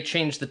that they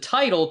changed the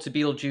title to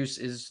Beetlejuice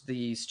is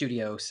the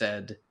studio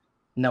said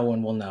no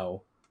one will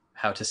know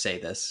how to say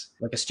this,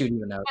 like a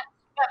studio note.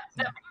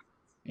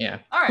 Yeah.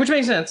 All right. Which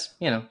makes sense,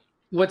 you know.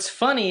 What's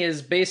funny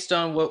is based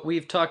on what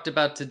we've talked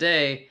about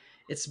today,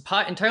 it's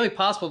entirely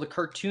possible the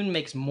cartoon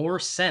makes more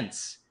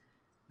sense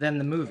than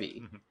the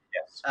movie.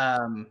 Yes.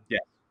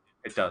 Yes,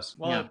 it does.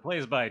 Well, Yeah. it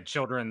plays by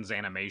children's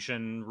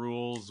animation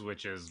rules,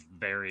 which is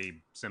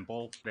very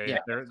simple. Yeah.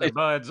 They're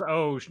buds.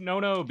 Oh,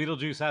 no,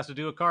 Beetlejuice has to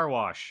do a car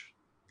wash.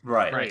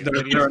 Right. Right.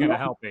 Lydia's going to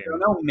help him. There are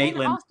no And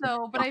Maitland.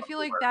 also, but I feel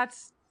like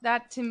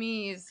that to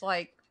me is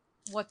like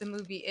what the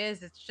movie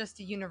is. It's just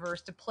a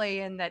universe to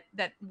play in that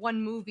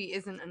one movie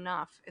isn't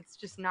enough. It's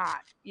just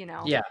not, you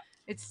know. Yeah.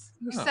 It's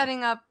you're Oh.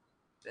 setting up.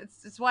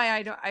 It's why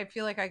I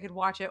feel like I could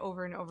watch it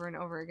over and over and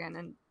over again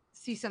and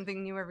see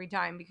something new every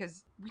time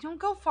because we don't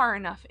go far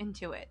enough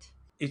into it.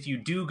 If you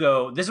do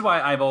go, this is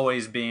why I've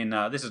always been,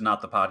 this is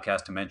not the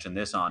podcast to mention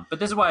this on, but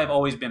this is why I've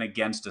always been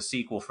against a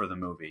sequel for the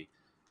movie,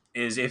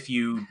 is if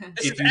you...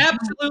 This is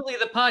absolutely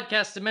the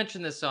podcast to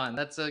mention this on.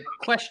 That's a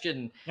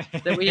question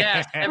that we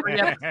ask every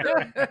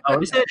episode. Oh,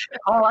 is it?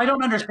 Oh, I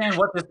don't understand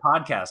what this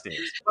podcast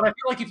is. But I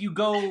feel like if you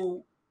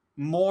go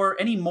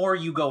any more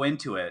you go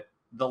into it,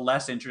 the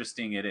less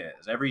interesting it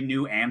is. Every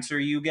new answer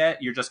you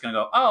get, you're just going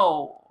to go,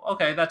 oh,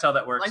 okay, that's how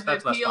that works. Like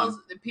That's less fun.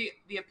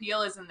 the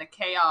appeal is in the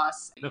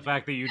chaos. The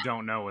fact that you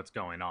don't know what's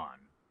going on.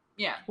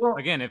 Yeah. Well,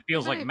 Again, it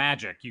feels like Right.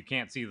 magic. You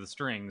can't see the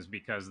strings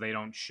because they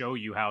don't show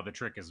you how the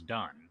trick is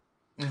done.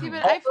 See, mhm.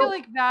 but I feel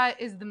like that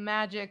is the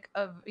magic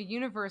of a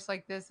universe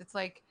like this. It's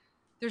like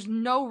there's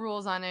no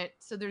rules on it,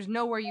 so there's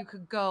nowhere you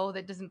could go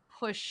that doesn't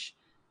push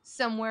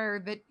somewhere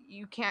that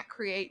you can't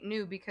create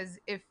new because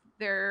if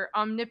they're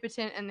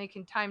omnipotent and they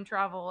can time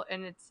travel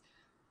and it's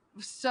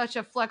such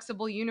a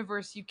flexible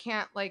universe, you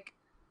can't like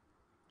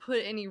put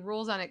any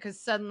rules on it because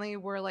suddenly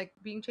we're like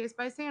being chased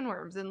by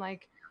sandworms and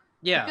like I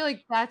Yeah. feel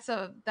like that's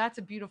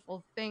a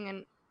beautiful thing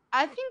and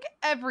I think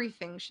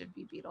everything should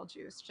be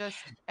Beetlejuice. Just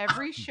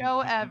every show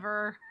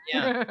ever.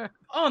 Yeah.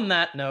 On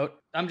that note,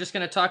 I'm just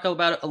going to talk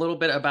about a little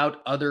bit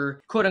about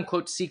other quote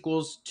unquote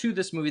sequels to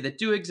this movie that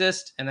do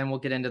exist, and then we'll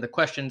get into the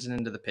questions and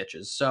into the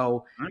pitches.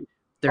 So,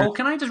 there's- Oh,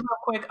 can I just real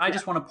quick? I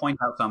just want to point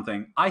out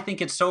something. I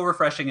think it's so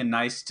refreshing and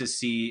nice to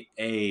see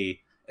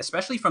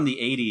especially from the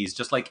 80s,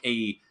 just like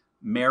a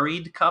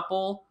married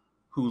couple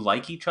who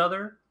like each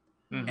other.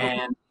 Mhm.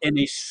 And in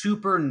a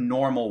super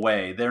normal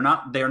way. They're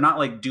not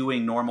like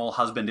doing normal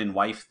husband and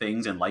wife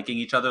things and liking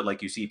each other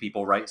like you see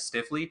people write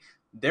stiffly.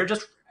 They're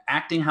just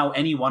acting how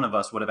any one of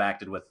us would have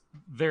acted with.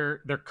 They're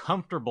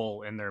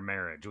comfortable in their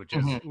marriage,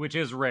 which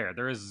is rare.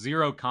 There is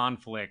zero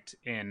conflict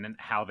in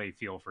how they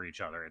feel for each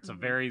other.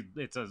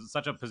 It's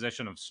such a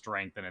position of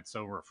strength, and it's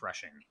so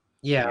refreshing.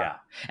 yeah.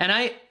 And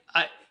I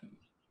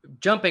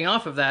jumping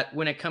off of that,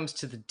 when it comes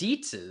to the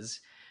Dietzes,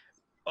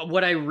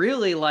 what I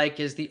really like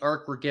is the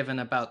arc we're given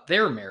about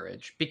their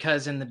marriage,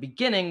 because in the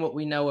beginning, what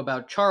we know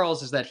about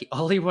Charles is that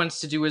all he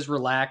wants to do is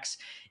relax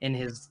in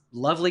his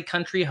lovely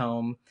country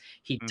home.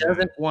 He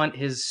doesn't want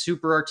his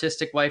super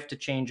artistic wife to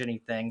change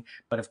anything,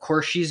 but of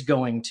course she's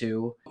going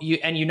to.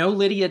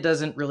 Lydia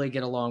doesn't really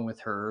get along with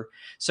her.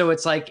 So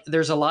it's like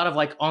there's a lot of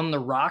like on the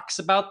rocks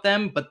about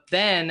them. But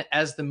then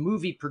as the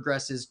movie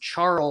progresses,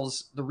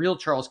 the real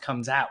Charles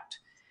comes out.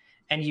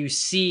 And you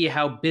see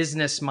how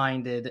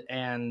business-minded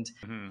and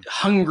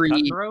hungry,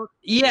 Cutthroat?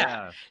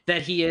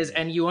 that he is,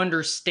 and you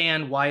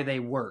understand why they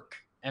work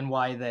and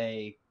why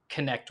they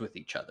connect with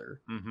each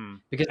other. Mm-hmm.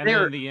 Because and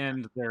then in the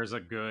end, there's a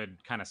good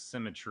kind of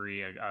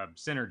symmetry, a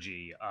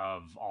synergy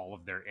of all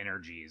of their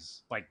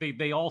energies. Like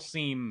they all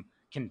seem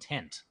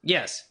content.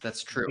 Yes,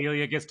 that's true.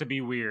 Delia gets to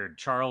be weird.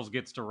 Charles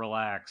gets to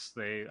relax.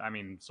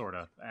 Sort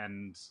of.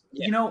 And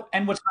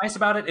and what's nice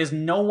about it is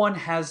no one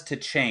has to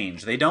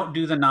change. They don't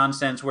do the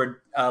nonsense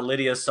where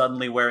Lydia's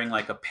suddenly wearing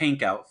like a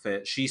pink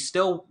outfit. She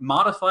still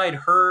modified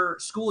her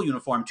school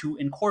uniform to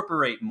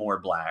incorporate more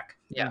black.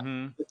 Yeah.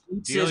 Mm-hmm.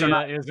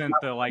 Delia isn't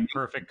the like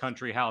perfect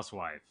country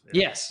housewife.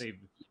 Yes.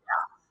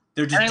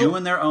 They're just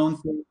doing their own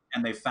thing,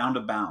 and they found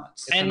a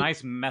balance. It's a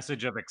nice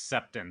message of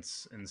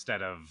acceptance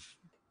instead of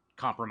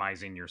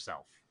compromising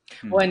yourself.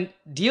 Well, and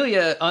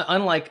Delia,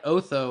 unlike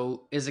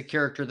Otho, is a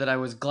character that I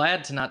was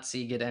glad to not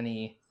see get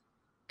any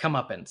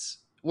comeuppance,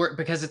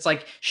 because it's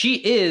like she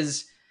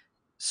is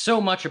so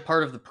much a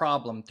part of the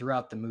problem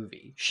throughout the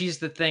movie. She's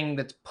the thing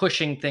that's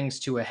pushing things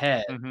to a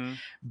head. Mm-hmm.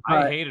 But,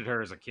 I hated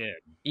her as a kid.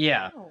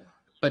 Yeah,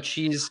 but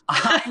she's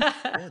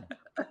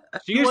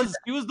she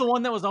was the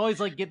one that was always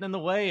like getting in the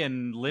way,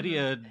 and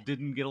Lydia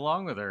didn't get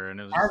along with her, and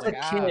it was as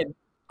just a kid.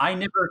 I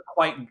never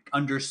quite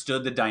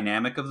understood the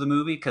dynamic of the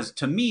movie because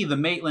to me, the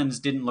Maitlands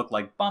didn't look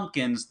like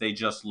bumpkins. They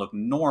just looked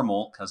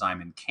normal because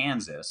I'm in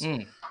Kansas.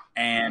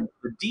 And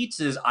the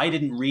Dietzes, I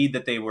didn't read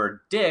that they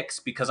were dicks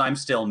because I'm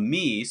still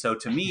me. So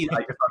to me, I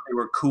just thought they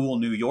were cool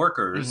New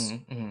Yorkers.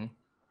 They're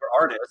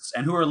artists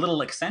and who are a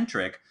little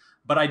eccentric,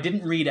 but I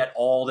didn't read at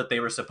all that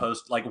they were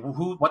supposed to, like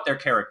what their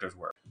characters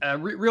were.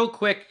 Real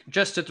quick,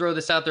 just to throw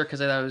this out there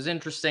because I thought it was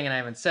interesting and I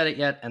haven't said it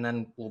yet, and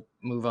then we'll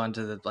move on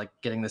to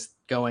getting this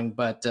going.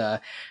 But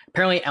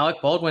apparently, Alec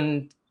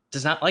Baldwin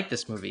does not like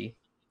this movie,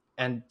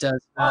 and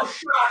does not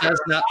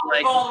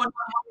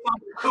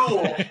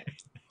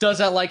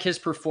like his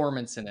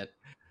performance in it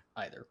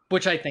either.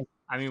 Which I think.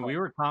 I mean, we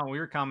were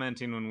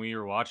commenting when we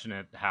were watching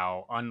it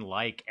how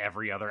unlike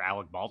every other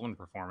Alec Baldwin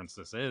performance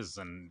this is,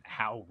 and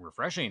how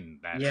refreshing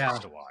that is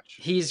to watch.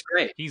 He's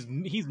great. He's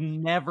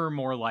never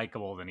more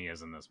likable than he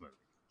is in this movie.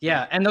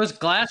 Yeah, and those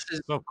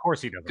glasses, so of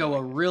course he doesn't go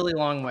a really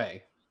long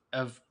way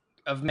of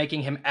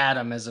making him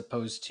Adam as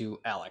opposed to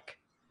Alec.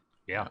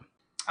 Yeah,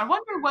 I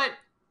wonder what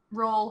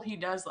role he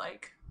does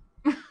like.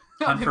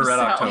 Hunt for Red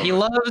October. He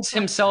loves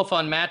himself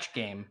on Match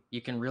Game.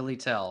 You can really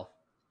tell.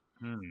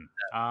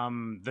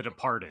 The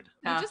Departed.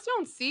 You just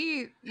don't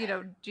see,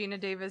 Gina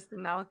Davis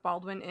and Alec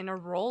Baldwin in a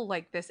role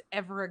like this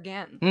ever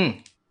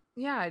again.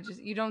 Yeah,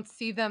 you don't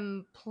see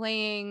them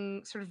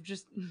playing sort of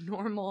just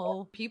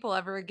normal people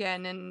ever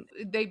again, and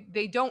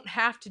they don't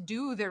have to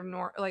do their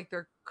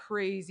their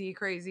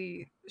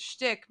crazy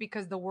shtick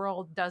because the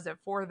world does it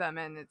for them,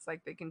 and it's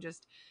like they can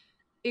just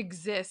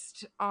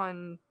exist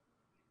on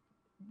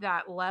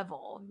that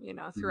level,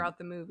 throughout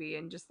the movie,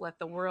 and just let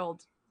the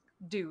world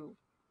do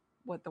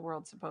what the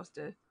world's supposed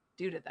to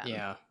do to them.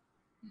 Yeah.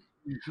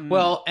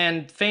 Well,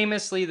 and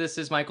famously, this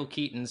is Michael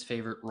Keaton's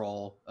favorite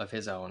role of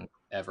his own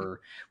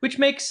ever, which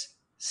makes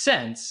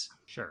sense.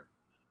 Sure.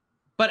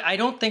 But I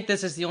don't think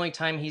this is the only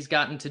time he's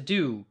gotten to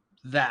do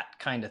that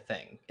kind of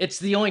thing. It's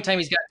the only time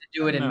he's gotten to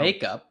do it in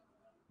makeup,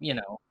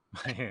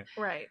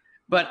 Right.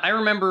 But I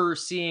remember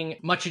seeing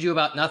Much Ado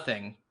About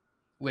Nothing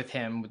with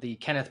him, the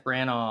Kenneth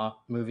Branagh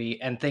movie,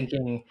 and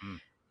thinking,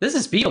 this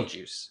is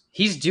Beetlejuice.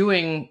 He's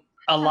doing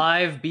a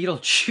live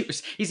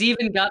Beetlejuice. He's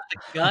even got the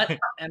gut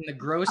and the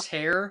gross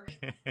hair.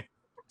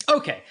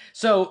 Okay,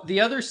 so the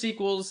other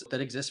sequels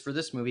that exist for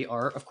this movie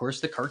are, of course,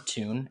 the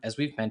cartoon, as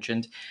we've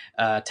mentioned,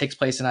 takes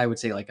place in, I would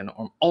say, like an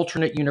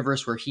alternate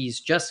universe where he's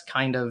just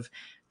kind of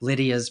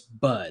Lydia's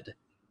bud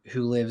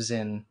who lives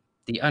in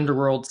the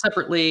underworld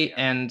separately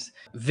and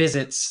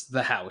visits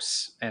the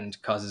house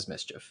and causes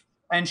mischief.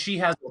 And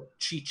she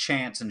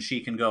chants and she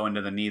can go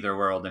into the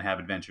Netherworld and have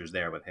adventures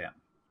there with him.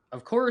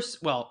 Of course,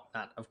 well,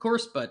 not of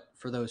course, but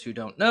for those who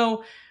don't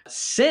know,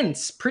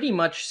 pretty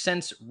much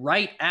since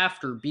right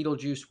after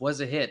Beetlejuice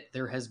was a hit,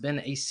 there has been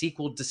a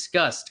sequel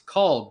discussed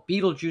called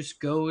Beetlejuice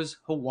Goes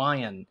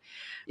Hawaiian.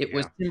 It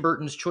was Tim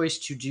Burton's choice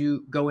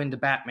to go into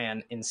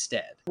Batman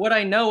instead. What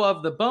I know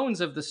of the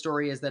bones of the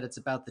story is that it's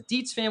about the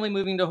Dietz family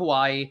moving to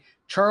Hawaii.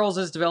 Charles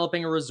is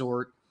developing a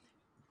resort,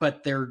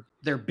 but they're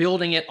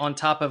building it on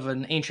top of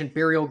an ancient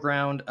burial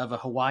ground of a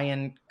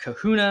Hawaiian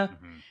kahuna.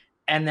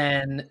 And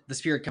then the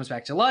spirit comes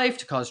back to life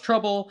to cause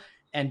trouble,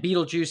 and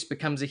Beetlejuice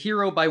becomes a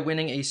hero by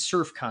winning a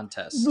surf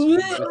contest.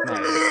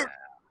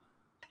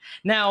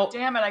 Now,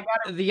 damn it! I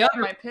got the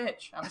other my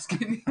pitch. I was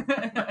kidding.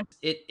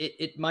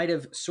 it might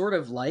have sort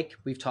of like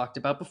we've talked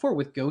about before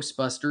with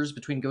Ghostbusters,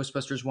 between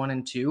Ghostbusters 1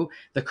 and 2,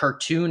 the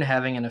cartoon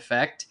having an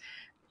effect.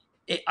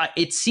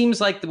 It seems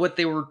like what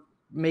they were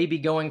maybe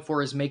going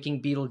for is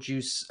making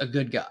Beetlejuice a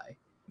good guy.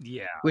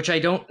 Yeah, which I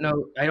don't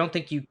know. I don't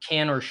think you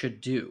can or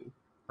should do.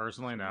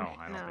 Personally, no,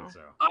 I don't think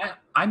so.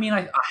 I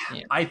mean,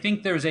 I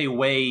think there's a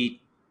way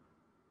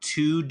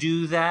to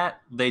do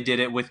that. They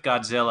did it with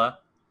Godzilla.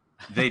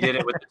 They did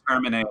it with the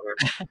Terminator.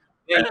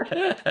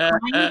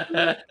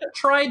 They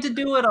tried to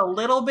do it a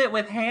little bit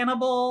with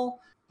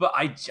Hannibal, but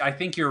I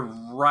think you're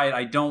right.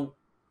 I don't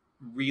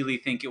really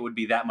think it would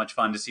be that much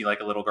fun to see like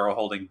a little girl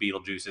holding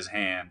Beetlejuice's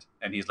hand,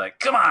 and he's like,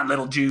 "Come on,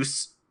 little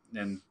Juice,"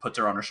 and puts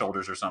her on her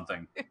shoulders or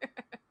something.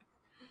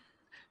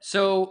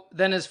 So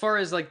then as far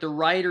as like the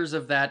writers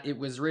of that, it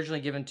was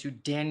originally given to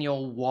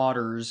Daniel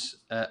Waters,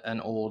 an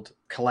old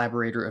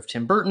collaborator of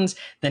Tim Burton's.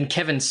 Then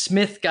Kevin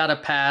Smith got a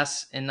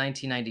pass in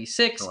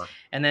 1996. Sure.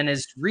 And then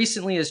as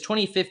recently as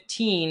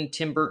 2015,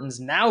 Tim Burton's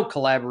now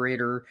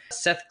collaborator,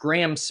 Seth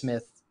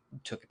Grahame-Smith,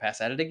 took a pass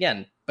at it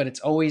again. But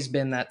it's always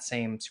been that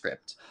same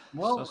script.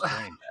 Well, so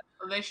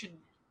they should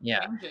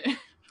change it.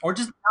 Or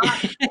just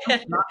not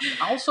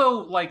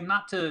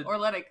to... Or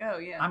let it go,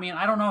 yeah. I mean,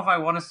 I don't know if I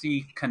want to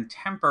see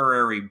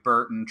contemporary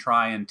Burton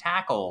try and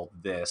tackle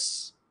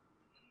this.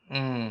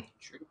 I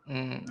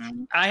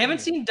haven't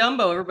seen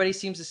Dumbo. Everybody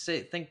seems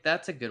to think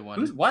that's a good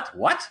one. What?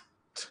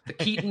 The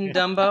Keaton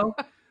Dumbo?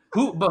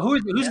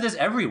 Who's this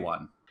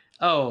everyone?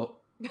 Oh.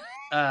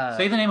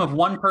 Say the name of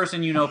one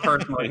person you know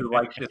personally who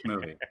liked this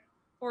movie.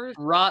 Or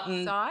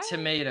Rotten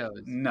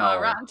Tomatoes. No.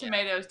 Rotten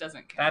Tomatoes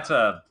doesn't count.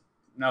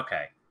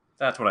 Okay.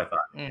 That's what I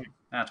thought.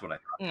 That's what I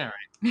thought. All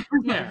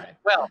right.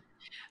 Well,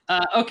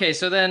 okay.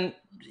 So then,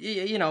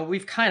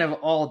 we've kind of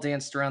all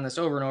danced around this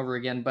over and over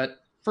again. But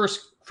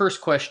first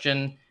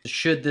question: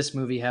 should this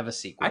movie have a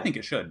sequel? I think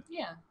it should.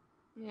 Yeah.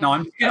 No,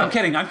 I'm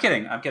kidding.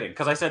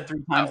 Because I said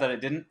 3 times that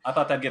it didn't. I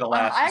thought that'd get a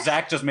laugh.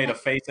 Zach just made a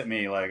face at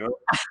me like. Oh.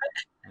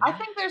 I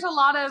think there's a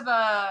lot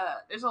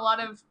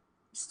of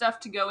stuff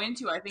to go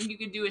into. I think you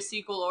could do a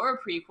sequel or a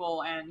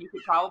prequel, and you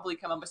could probably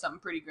come up with something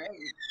pretty great.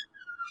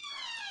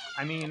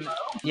 I mean,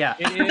 Yeah.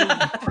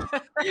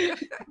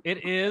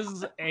 it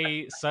is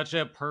such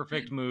a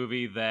perfect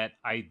movie that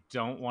I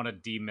don't want to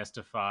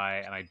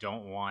demystify and I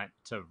don't want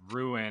to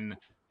ruin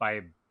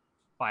by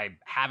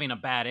having a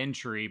bad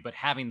entry. But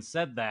having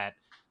said that,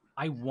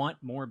 I want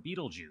more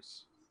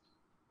Beetlejuice.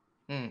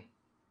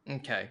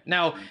 Okay.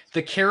 Now,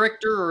 the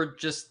character or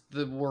just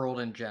the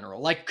world in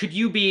general? Like, could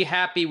you be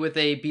happy with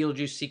a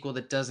Beetlejuice sequel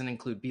that doesn't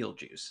include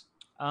Beetlejuice?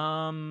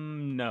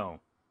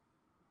 No.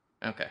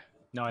 Okay.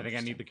 No, I think I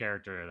need the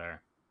character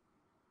there.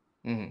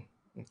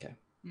 Okay.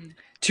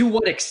 To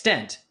what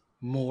extent?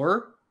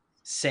 More?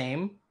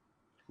 Same?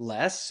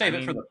 Less? Save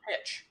it for the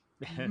pitch.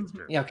 That's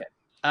true. Yeah, okay.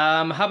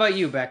 How about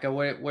you, Becca?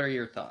 What are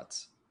your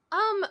thoughts?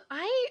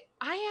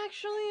 I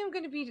actually am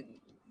going to be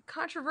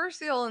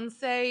controversial and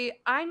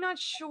say I'm not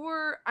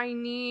sure I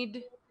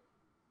need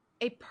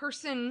a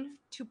person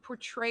to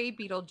portray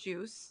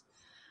Beetlejuice,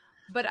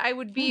 but I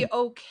would be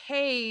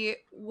okay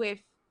with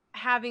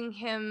having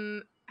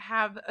him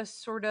have a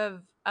sort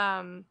of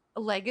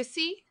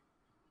legacy.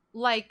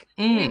 Like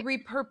we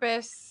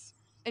repurpose,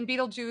 and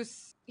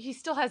Beetlejuice, he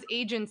still has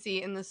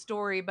agency in the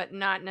story, but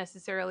not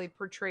necessarily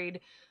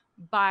portrayed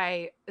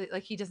by,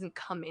 like, he doesn't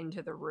come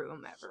into the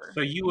room ever.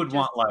 So you would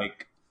want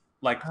like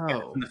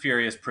Fast and the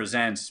Furious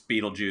presents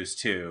Beetlejuice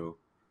 2,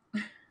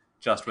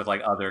 just with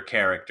like other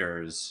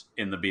characters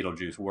in the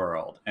Beetlejuice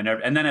world, and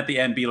then at the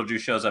end Beetlejuice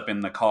shows up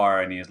in the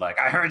car and he's like,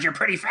 "I heard you're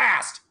pretty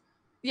fast."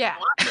 Yeah.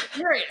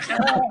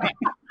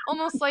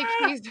 Almost like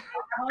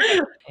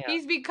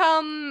he's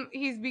become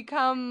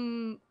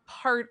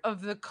part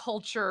of the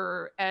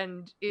culture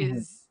and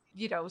is,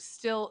 you know,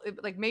 still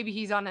like maybe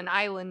he's on an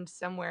island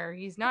somewhere.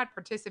 He's not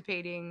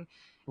participating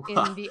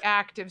in the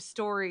active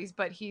stories,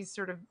 but he's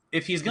sort of.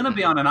 If he's going to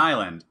be on an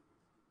island,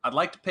 I'd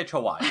like to pitch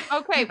Hawaii.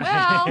 Okay,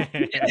 well.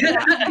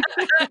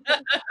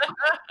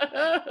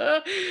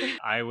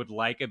 I would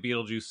like a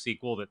Beetlejuice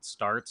sequel that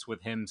starts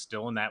with him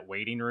still in that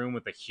waiting room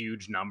with a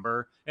huge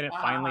number, and it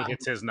finally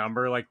hits his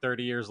number like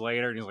 30 years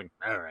later, and he's like,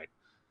 all right.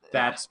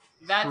 That's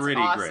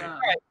pretty awesome.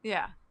 great.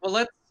 Yeah. Well,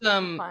 let's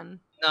fun.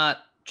 not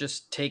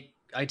just take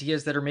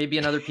ideas that are maybe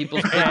in other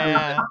people's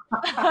Getting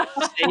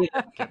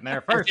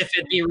there first. if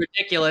it'd be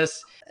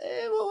ridiculous.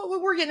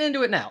 We're getting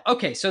into it now.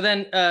 Okay, so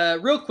then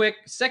real quick,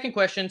 second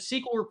question,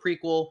 sequel or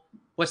prequel?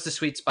 What's the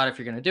sweet spot if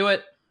you're going to do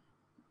it?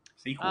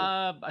 Sequel.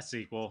 A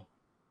sequel.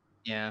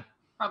 Yeah.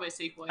 Probably a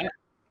sequel. Yeah.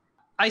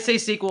 I say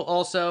sequel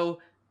also.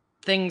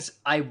 Things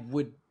I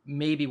would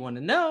maybe want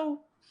to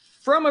know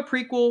from a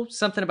prequel,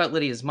 something about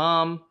Lydia's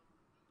mom,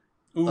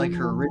 like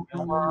her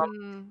original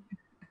mom.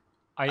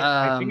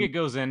 I think it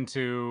goes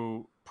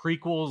into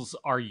prequels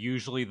are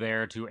usually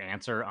there to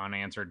answer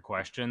unanswered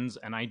questions,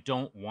 and I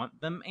don't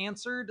want them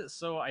answered,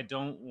 so I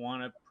don't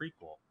want a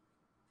prequel.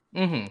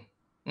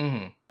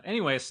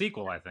 Anyway, a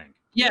sequel, I think.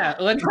 Yeah,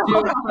 let's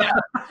do it. Yeah.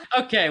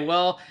 Okay,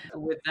 well,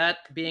 with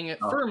that being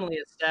firmly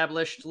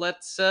established,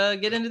 let's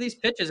get into these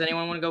pitches.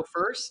 Anyone want to go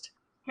first?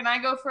 Can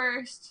I go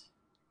first?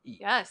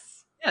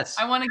 Yes. Yes.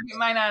 I want to get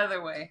mine out of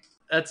the way.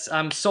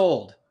 I'm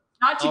sold.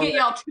 Not to get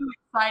y'all too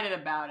excited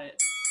about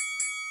it.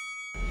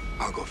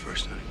 I'll go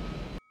first, honey.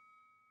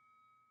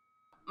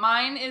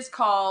 Mine is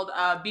called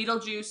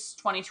Beetlejuice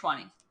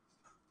 2020.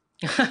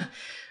 I'm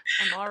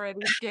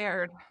already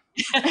scared.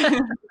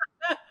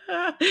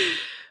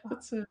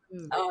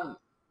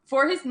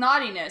 For his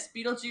naughtiness,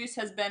 Beetlejuice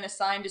has been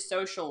assigned to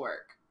social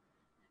work.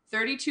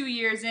 32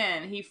 years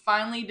in, he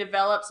finally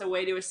develops a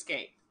way to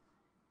escape.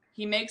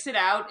 He makes it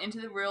out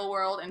into the real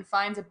world and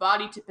finds a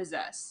body to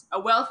possess, a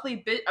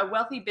wealthy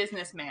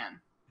businessman,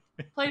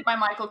 played by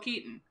Michael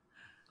Keaton.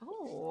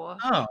 Oh.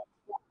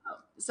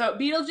 So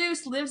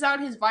Beetlejuice lives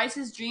out his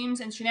vices, dreams,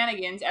 and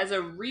shenanigans as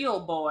a real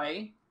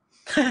boy,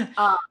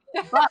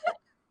 but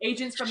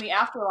agents from the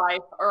afterlife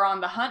are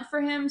on the hunt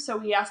for him, so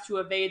he has to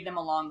evade them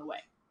along the way.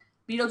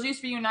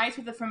 Beetlejuice reunites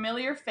with a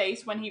familiar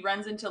face when he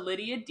runs into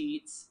Lydia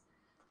Dietz.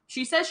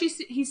 She says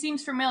he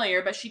seems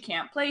familiar, but she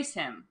can't place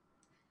him.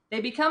 They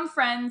become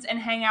friends and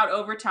hang out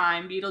over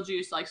time,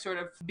 Beetlejuice like sort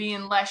of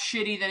being less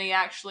shitty than he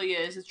actually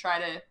is to try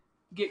to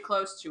get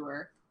close to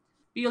her.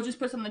 Beetlejuice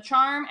puts on the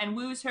charm and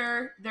woos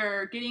her.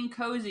 They're getting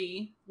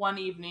cozy one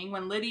evening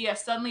when Lydia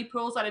suddenly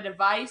pulls out a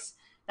device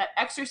that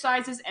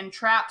exorcises and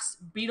traps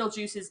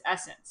Beetlejuice's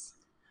essence.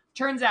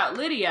 Turns out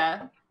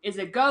Lydia is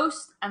a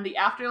ghost, and the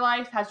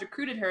afterlife has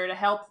recruited her to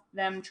help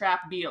them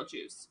trap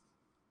Beetlejuice.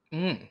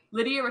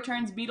 Lydia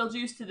returns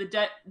Beetlejuice to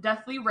the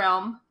deathly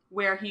realm,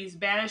 where he's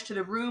banished to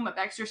the room of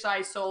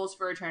exorcised souls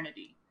for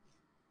eternity.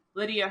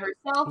 Lydia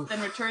herself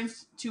then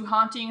returns to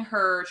haunting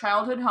her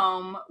childhood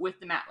home with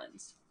the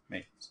Maitlands.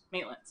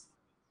 Maitlands.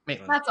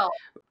 That's all.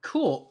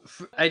 Cool.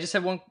 I just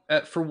have one.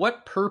 For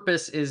what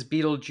purpose is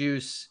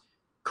Beetlejuice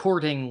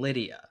courting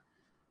Lydia?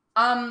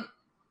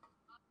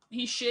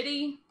 He's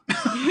shitty.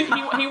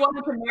 he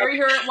wanted to marry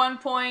her at one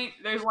point.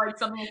 There's like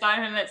something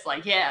inside him that's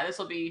like, yeah, this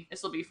will be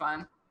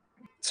fun.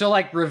 So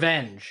like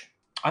revenge.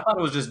 I thought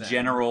it was just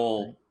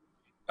general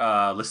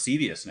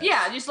lasciviousness.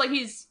 Yeah, just like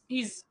he's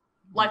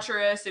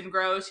lecherous and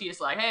gross. He's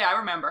like, hey, I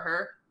remember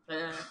her.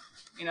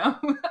 You know?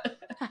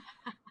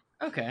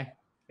 Okay.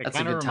 It That's a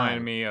kind of good reminded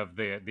time. me of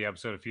the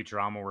episode of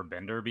Futurama where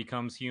Bender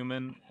becomes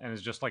human and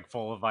is just like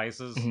full of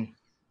vices. Mhm.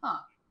 Huh.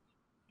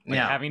 Like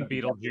Yeah. having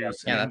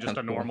Beetlejuice Yeah, in that just a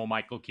sounds cool. normal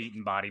Michael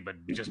Keaton body, but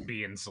just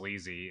being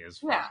sleazy is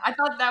fun. Yeah, I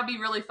thought that would be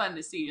really fun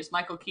to see. Just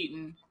Michael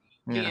Keaton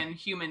Yeah. being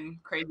human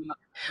crazy.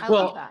 I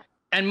Well, love that.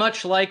 And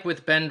much like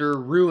with Bender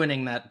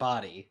ruining that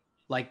body,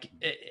 like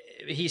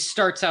he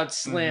starts out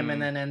slim Mhm.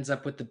 and then ends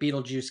up with the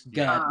Beetlejuice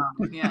gut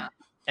Yeah.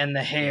 and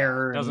the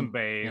hair. Doesn't and,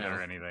 bathe you know,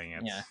 or anything.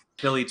 It's... Yeah.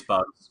 Still eats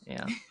bugs.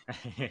 Yeah.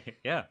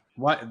 Yeah.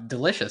 What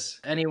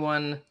delicious.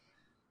 Anyone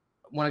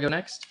want to go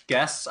next?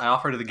 Guests, I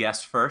offer to the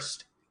guests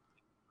first.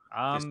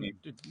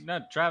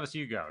 No, Travis,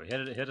 you go.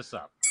 Hit us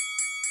up.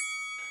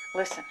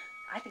 Listen,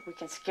 I think we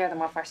can scare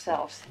them off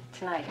ourselves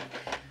tonight.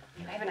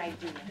 I have an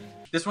idea.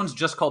 This one's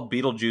just called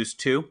Beetlejuice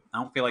 2. I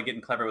don't feel like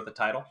getting clever with the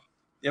title.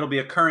 It'll be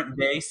a current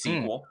day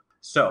sequel.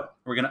 So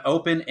we're going to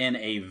open in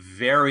a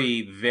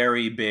very,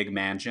 very big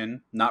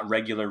mansion. Not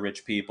regular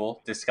rich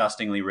people.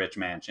 Disgustingly rich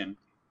mansion.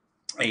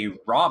 A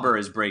robber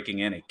is breaking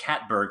in, a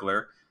cat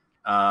burglar.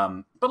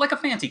 But like a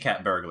fancy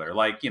cat burglar.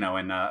 Like,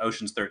 in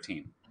Ocean's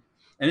 13.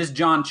 And it's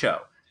John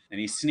Cho. And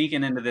he's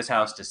sneaking into this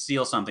house to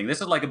steal something. This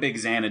is like a big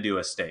Xanadu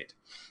estate.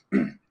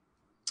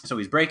 So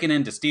he's breaking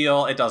in to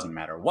steal. It doesn't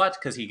matter what,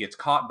 because he gets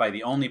caught by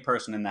the only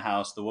person in the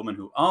house, the woman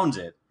who owns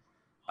it,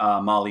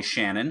 Molly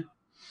Shannon.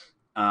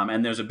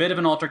 And there's a bit of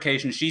an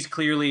altercation. She's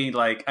clearly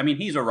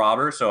he's a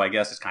robber, so I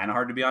guess it's kind of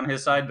hard to be on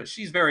his side, but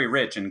she's very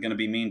rich and going to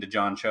be mean to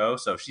John Cho,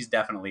 so she's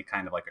definitely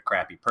kind of like a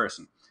crappy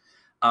person.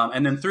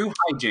 And then through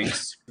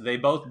hijinks, they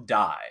both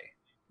die.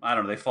 I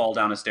don't know, they fall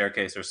down a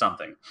staircase or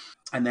something.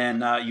 And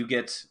then you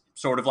get...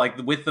 sort of like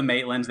with the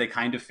Maitlands, they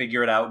kind of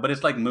figure it out, but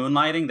it's like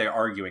moonlighting. They're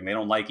arguing. They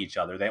don't like each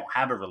other. They don't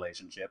have a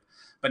relationship,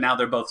 but now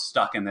they're both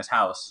stuck in this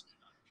house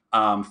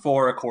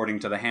for, according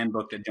to the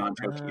handbook that John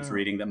Cho keeps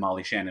reading, that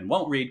Molly Shannon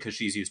won't read because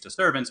she's used to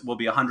servants, will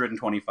be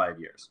 125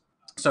 years.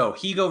 So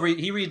he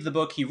reads the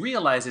book. He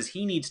realizes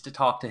he needs to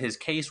talk to his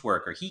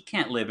caseworker. He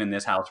can't live in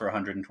this house for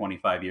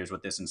 125 years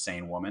with this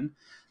insane woman.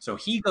 So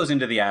he goes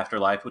into the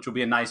afterlife, which will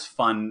be a nice,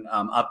 fun,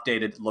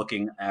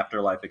 updated-looking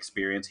afterlife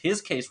experience.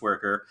 His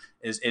caseworker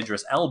is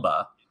Idris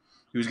Elba,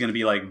 who's going to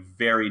be like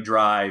very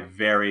dry,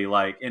 very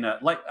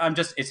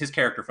it's his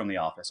character from The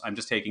Office. I'm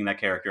just taking that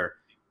character.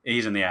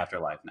 He's in the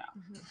afterlife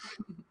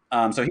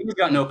now. So he's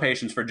got no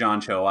patience for John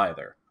Cho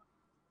either.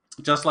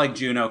 Just like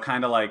Juno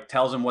kind of like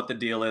tells him what the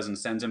deal is and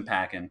sends him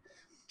packing.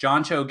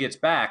 John Cho gets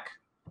back.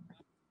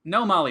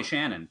 No Molly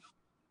Shannon.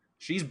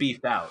 She's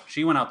beefed out.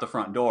 She went out the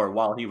front door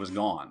while he was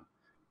gone.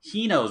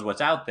 He knows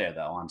what's out there,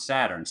 though, on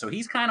Saturn. So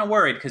he's kind of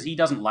worried because he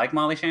doesn't like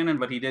Molly Shannon,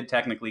 but he did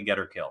technically get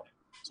her killed.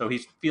 So he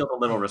feels a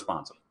little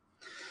responsible.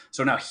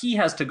 So now he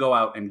has to go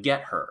out and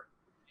get her.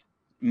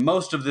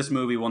 Most of this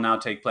movie will now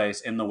take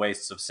place in the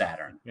wastes of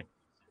Saturn.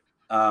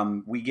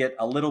 We get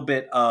a little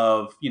bit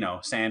of,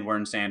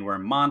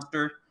 sandworm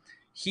monster.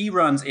 He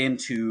runs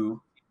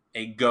into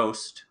a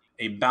ghost,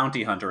 a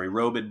bounty hunter, a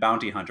robed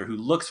bounty hunter who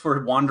looks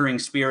for wandering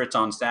spirits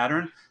on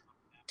Saturn,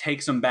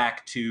 takes him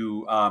back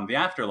to the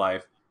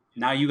afterlife.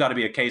 Now you got to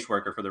be a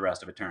caseworker for the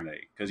rest of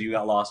eternity because you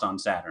got lost on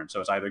Saturn.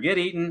 So it's either get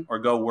eaten or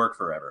go work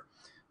forever.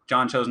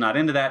 John Cho's not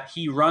into that.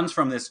 He runs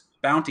from this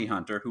bounty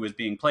hunter who is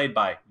being played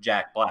by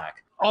Jack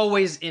Black.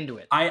 Always into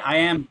it. I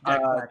am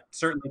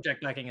certainly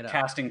Jack Blacking it up.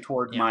 casting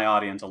towards my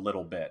audience a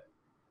little bit.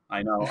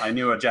 I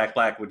knew a Jack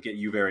Black would get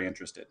you very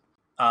interested.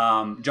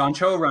 John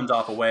Cho runs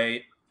off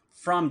away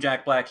from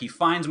Jack Black. He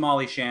finds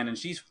Molly Shannon.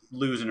 She's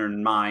losing her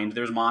mind.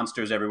 There's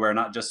monsters everywhere,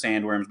 not just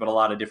sandworms, but a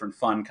lot of different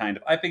fun kind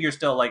of, I figure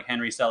still like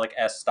Henry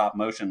Selick-esque stop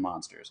motion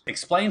monsters.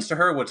 Explains to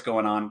her what's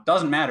going on.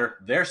 Doesn't matter.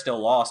 They're still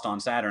lost on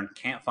Saturn.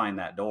 Can't find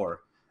that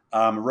door.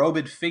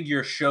 Robed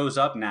figure shows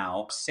up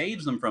now,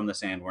 saves them from the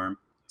sandworm.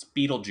 It's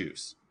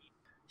Beetlejuice.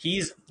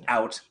 He's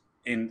out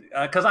in,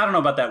 because I don't know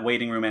about that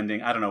waiting room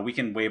ending. I don't know. We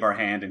can wave our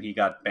hand and he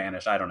got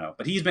banished. I don't know.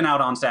 But he's been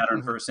out on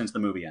Saturn since the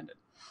movie ended.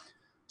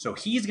 So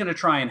he's going to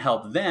try and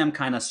help them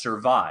kind of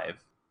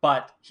survive,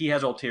 but he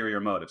has ulterior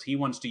motives. He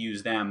wants to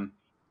use them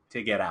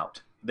to get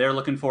out. They're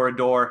looking for a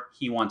door.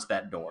 He wants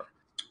that door.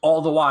 All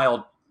the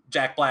while,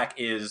 Jack Black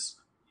is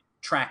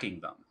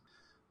tracking them.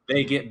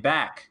 They get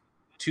back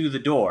to the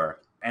door,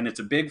 and it's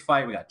a big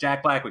fight. We got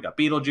Jack Black, we got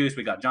Beetlejuice,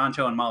 we got John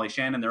Cho and Molly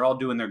Shannon. They're all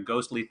doing their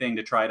ghostly thing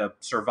to try to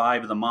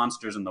survive the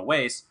monsters in the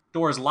waste.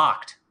 Door's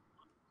locked.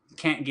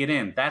 Can't get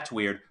in. That's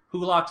weird.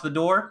 Who locked the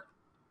door?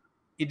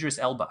 Idris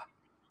Elba.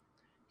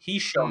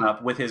 He's shown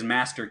up with his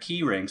master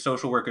key ring.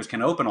 Social workers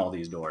can open all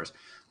these doors.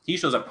 He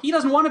shows up. He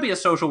doesn't want to be a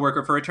social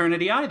worker for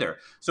eternity either.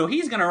 So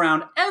he's going to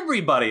round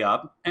everybody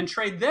up and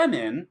trade them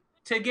in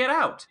to get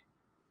out.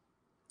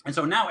 And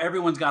so now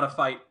everyone's got to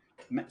fight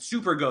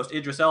Super Ghost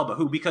Idris Elba,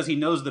 who, because he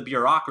knows the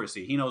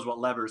bureaucracy, he knows what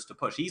levers to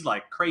push. He's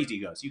like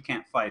crazy ghost. You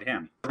can't fight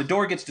him. The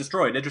door gets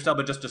destroyed. Idris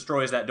Elba just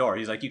destroys that door.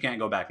 He's like, you can't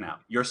go back now.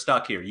 You're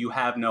stuck here. You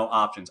have no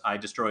options. I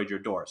destroyed your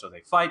door. So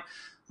they fight.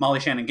 Molly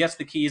Shannon gets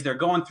the keys. They're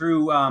going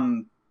through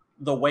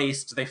the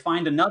wastes. They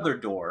find another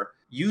door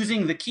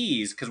using the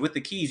keys, because with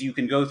the keys you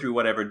can go through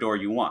whatever door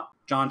you want.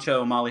 John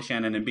Cho, Molly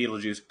Shannon, and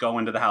Beetlejuice go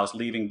into the house,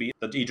 leaving the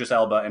Idris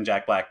Elba and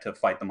Jack Black to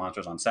fight the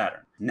monsters on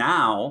Saturn.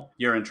 Now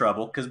you're in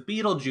trouble because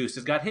Beetlejuice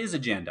has got his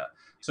agenda.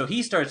 So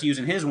he starts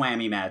using his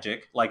whammy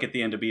magic, like at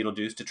the end of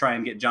Beetlejuice, to try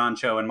and get John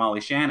Cho and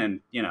Molly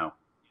Shannon,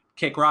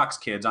 kick rocks,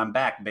 kids. I'm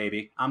back,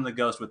 baby. I'm the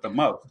ghost with the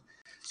most.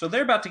 So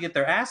they're about to get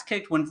their ass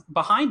kicked when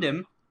behind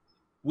him,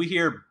 we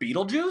hear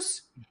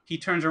Beetlejuice. He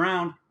turns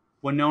around,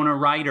 Winona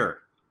Ryder.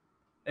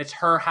 It's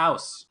her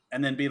house.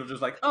 And then Beetlejuice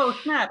is like, oh,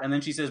 snap. And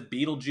then she says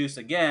Beetlejuice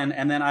again.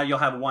 And then you'll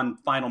have one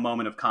final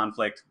moment of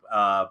conflict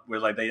where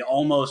like they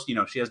almost,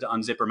 she has to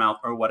unzip her mouth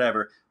or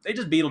whatever. They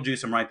just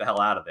Beetlejuice him right the hell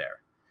out of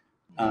there.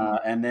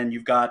 And then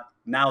you've got,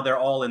 now they're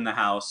all in the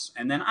house.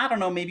 And then, I don't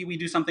know, maybe we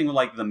do something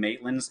like the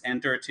Maitlands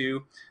enter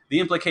too. The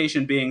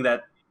implication being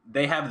that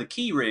they have the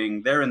key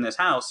ring, they're in this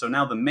house. So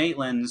now the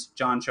Maitlands,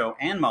 John Cho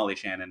and Molly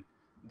Shannon,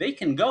 they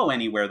can go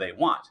anywhere they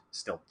want.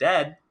 Still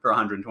dead for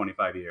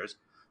 125 years.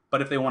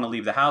 But if they want to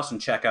leave the house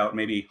and check out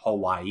maybe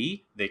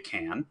Hawaii, they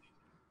can.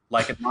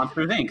 Like at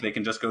Monsters, Inc., they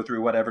can just go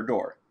through whatever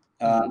door.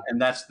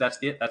 And that's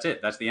it. That's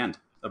it. That's the end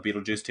of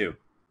Beetlejuice 2.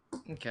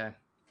 Okay.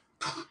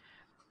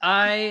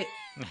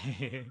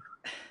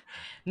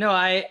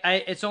 No,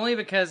 it's only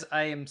because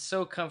I am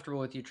so comfortable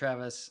with you,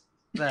 Travis,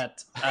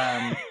 that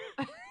I'm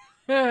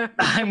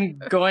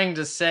going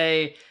to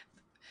say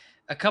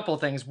a couple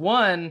things.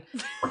 One,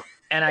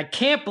 and I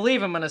can't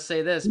believe I'm going to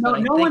say this, but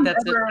I think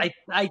that's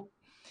it.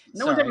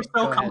 No one's ever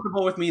so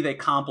comfortable with me, they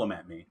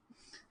compliment me.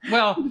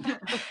 Well,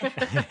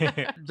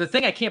 the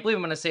thing I can't believe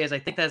I'm going to say is I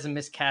think that's a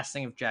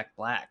miscasting of Jack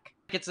Black.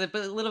 It's a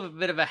little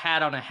bit of a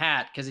hat on a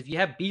hat, because if you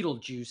have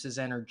Beetlejuice's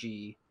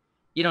energy,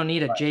 you don't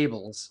need a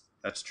Jables.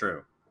 That's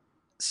true.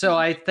 So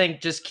I think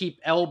just keep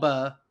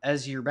Elba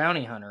as your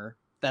bounty hunter.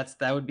 That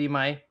would be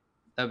my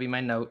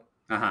note.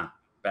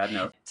 Bad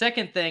note.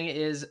 Second thing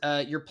is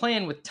you're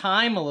playing with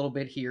time a little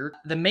bit here.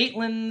 The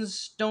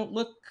Maitlands don't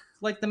look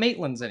like the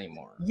Maitlands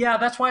anymore. Yeah,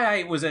 that's why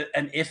I was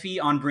an iffy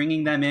on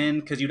bringing them in,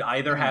 because you'd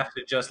either have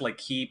to just like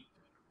keep,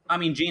 I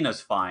mean,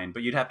 Gina's fine,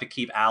 but you'd have to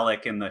keep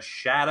Alec in the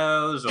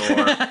shadows, or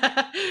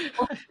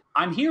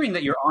I'm hearing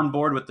that you're on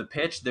board with the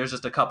pitch. There's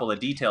just a couple of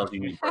details you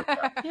need to work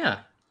out.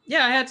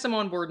 Yeah, I had some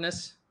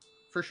onboardness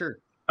for sure.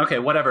 Okay,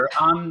 whatever.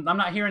 I'm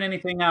not hearing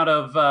anything out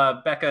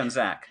of Becca and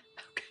Zach.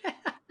 Okay.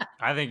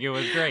 I think it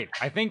was great.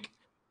 I think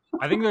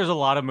there's a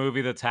lot of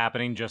movie that's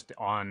happening just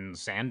on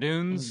sand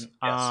dunes. Yes.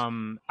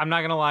 I'm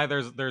not gonna lie.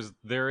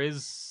 There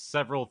is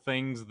several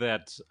things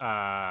that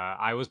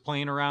I was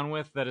playing around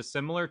with that is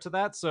similar to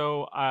that.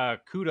 So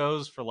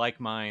kudos for like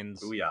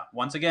minds. Oh yeah.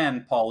 Once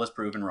again, Paul is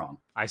proven wrong.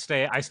 I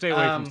stay away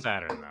from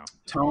Saturn though.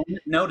 Tone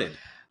noted.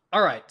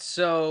 All right,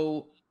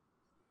 so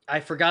I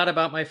forgot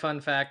about my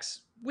fun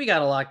facts. We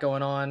got a lot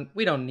going on.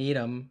 We don't need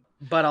them,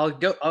 but I'll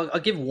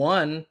give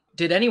one.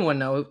 Did anyone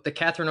know that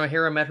Catherine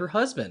O'Hara met her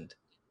husband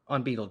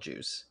on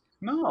Beetlejuice?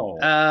 No.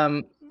 No. I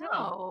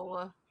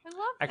love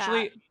that.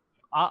 Actually,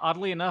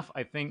 oddly enough,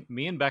 I think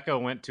me and Becca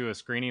went to a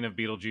screening of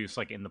Beetlejuice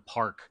like in the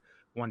park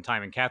one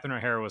time, and Catherine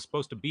O'Hara was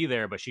supposed to be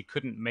there, but she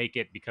couldn't make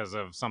it because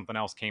of something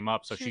else came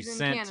up. So she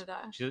sent Canada.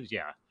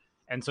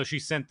 And so she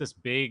sent this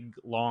big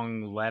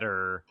long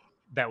letter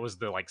that was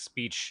the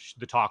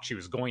the talk she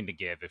was going to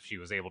give if she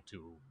was able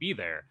to be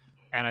there.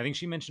 And I think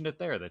she mentioned it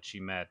there that she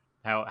met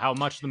how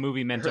much the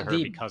movie meant to her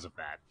because of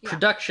that.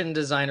 Production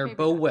designer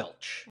Bo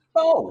Welch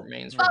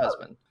remains her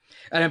husband.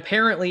 And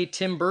apparently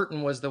Tim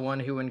Burton was the one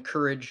who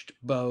encouraged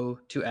Bo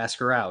to ask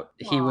her out.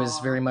 He was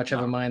very much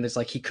of a mind that's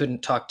like he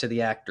couldn't talk to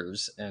the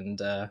actors, and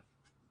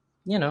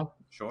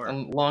sure, a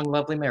long,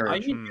 lovely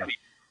marriage.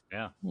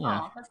 Yeah.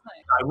 Oh, that's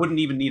nice. I wouldn't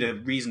even need a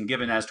reason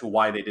given as to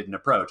why they didn't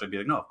approach. I'd be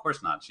like, no, of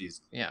course not.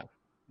 She's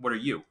What are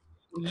you?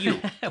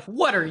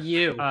 What are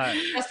you?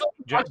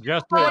 Just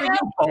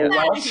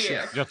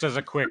as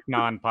a quick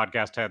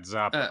non-podcast heads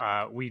up,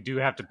 we do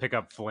have to pick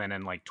up Flynn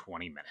in like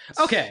 20 minutes.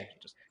 Okay.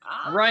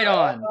 Right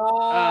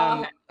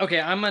on. Okay,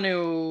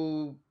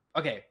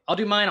 I'll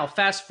do mine. I'll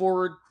fast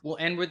forward. We'll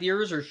end with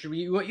yours, or should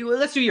we?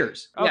 Let's do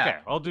yours. Okay,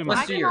 I'll do mine.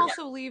 I can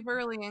also leave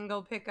early and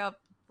go pick up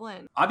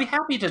Flynn. I'd be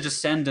happy to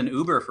just send an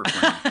Uber for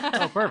Flynn.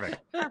 Oh, perfect.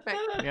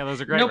 Yeah,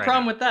 those are great. No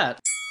problem with that.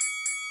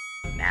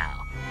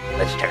 Now,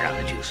 let's turn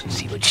on the juice and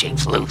see what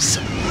shakes loose.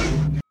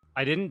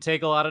 I didn't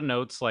take a lot of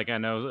notes like I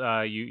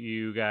know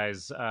you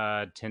guys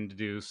tend to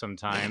do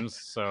sometimes,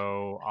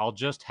 so I'll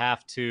just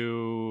have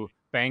to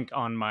bank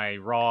on my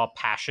raw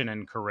passion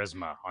and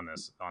charisma on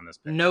this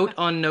page. Note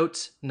on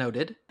notes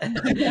noted.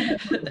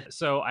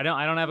 So I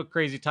don't have a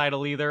crazy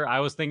title either. I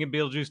was thinking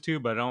Beetlejuice 2,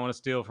 but I don't want to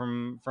steal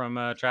from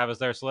Travis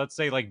there. So let's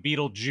say like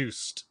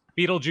Beetlejuiced.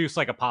 Beetlejuice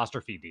like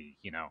apostrophe D,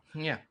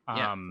 Yeah.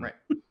 Right.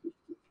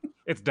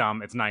 It's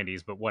dumb. It's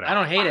 90s, but whatever. I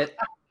don't hate it.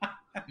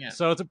 Yeah.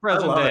 So it's a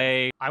present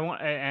day.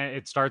 And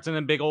it starts in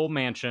a big old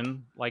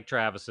mansion like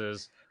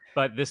Travis's,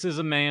 but this is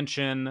a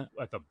mansion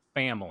with a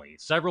family.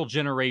 Several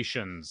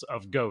generations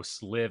of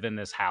ghosts live in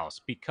this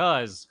house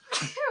because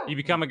you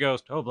become a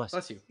ghost. Oh, bless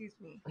you. Excuse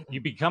me. You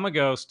become a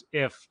ghost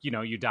if,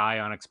 you die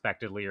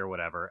unexpectedly or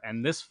whatever.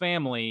 And this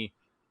family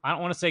I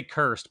don't want to say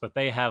cursed, but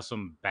they have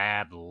some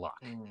bad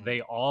luck. Mm.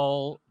 They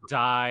all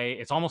die.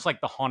 It's almost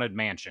like the Haunted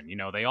Mansion. You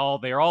know,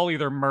 they're all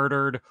either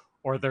murdered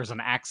or there's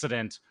an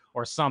accident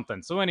or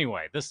something. So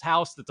anyway, this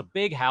house, it's a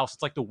big house.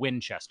 It's like the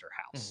Winchester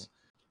house.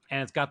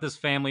 And it's got this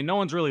family. No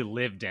one's really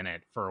lived in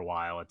it for a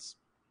while. It's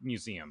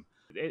museum.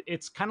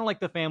 It's kind of like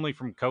the family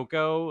from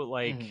Coco.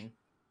 Like,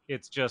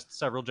 it's just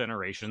several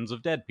generations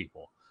of dead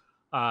people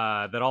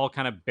that all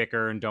kind of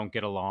bicker and don't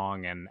get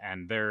along,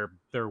 and they're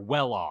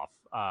well off.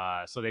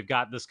 So they've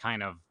got this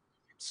kind of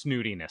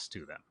snootiness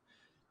to them.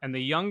 And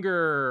the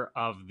younger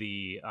of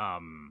the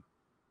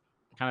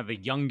kind of the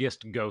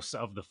youngest ghosts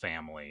of the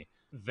family,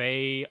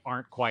 they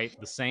aren't quite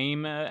the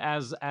same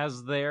as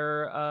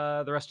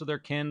their the rest of their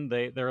kin.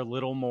 They're a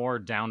little more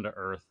down to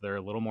earth. They're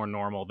a little more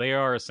normal. They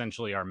are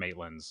essentially our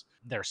Maitlands.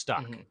 They're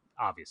stuck,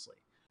 obviously.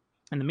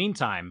 In the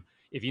meantime,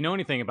 if you know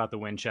anything about the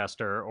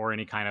Winchester or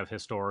any kind of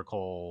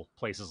historical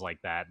places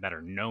like that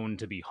are known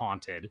to be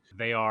haunted,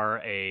 they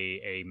are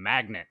a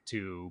magnet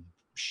to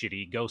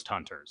shitty ghost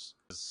hunters.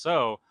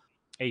 So,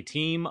 a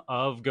team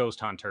of ghost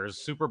hunters,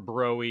 super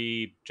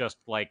bro-y, just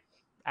like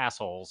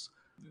assholes,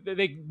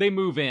 they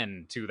move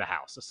in to the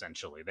house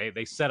essentially.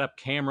 They set up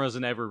cameras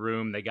in every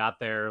room. They got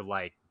their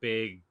like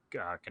big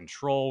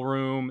control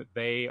room.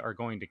 They are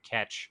going to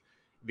catch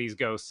these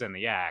ghosts in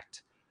the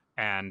act.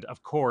 And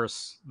of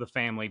course, the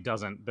family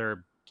doesn't,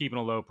 they're keeping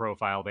a low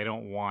profile. They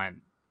don't want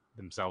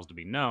themselves to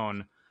be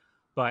known.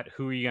 But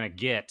who are you going to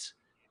get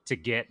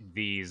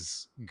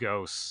these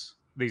ghosts,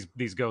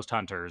 these ghost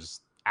hunters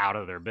out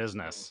of their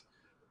business?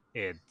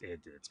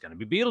 It's going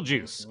to be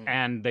Beetlejuice.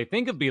 And they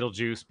think of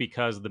Beetlejuice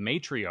because the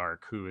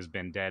matriarch, who has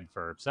been dead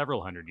for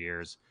several hundred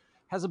years,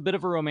 has a bit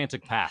of a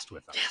romantic past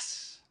with them.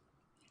 Yes.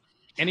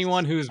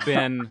 Anyone who's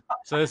been,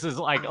 so this is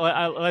like,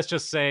 let's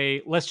just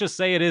say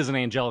it is an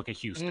Angelica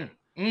Houston.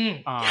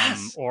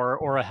 Yes.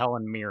 Or a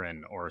Helen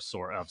Mirren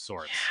of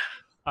sorts.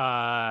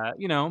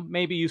 You know,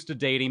 maybe used to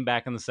dating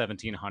back in the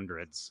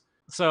 1700s.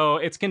 So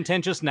it's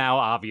contentious now,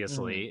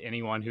 obviously.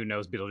 Anyone who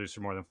knows Beetlejuice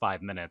for more than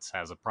 5 minutes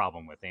has a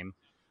problem with him.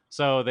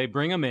 So they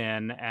bring him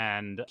in,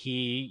 and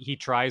he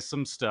tries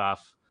some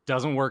stuff.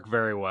 Doesn't work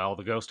very well.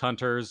 The ghost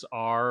hunters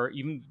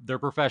they're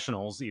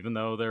professionals, even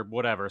though they're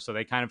whatever. So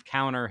they kind of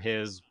counter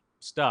his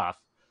stuff.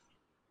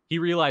 He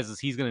realizes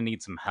he's going to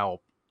need some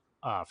help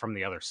from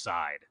the other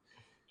side.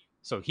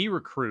 So he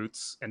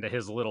recruits into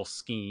his little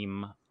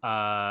scheme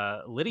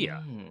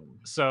Lydia.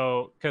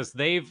 So because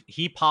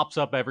he pops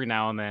up every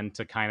now and then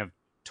to kind of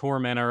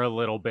torment her a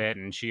little bit,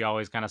 and she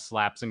always kind of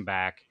slaps him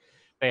back.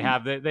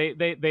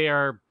 They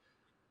are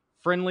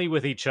friendly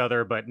with each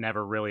other, but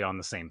never really on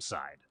the same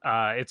side.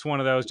 It's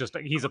one of those, just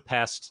he's a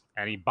pest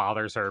and he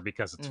bothers her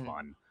because it's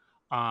fun.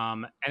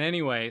 And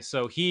anyway,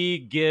 so he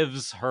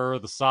gives her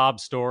the sob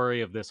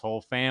story of this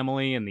whole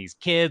family and these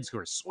kids who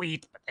are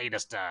sweet, but they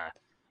just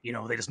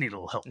they just need a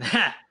little help.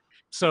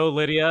 So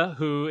Lydia,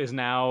 who is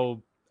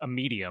now a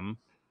medium,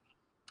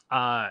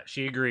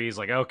 she agrees,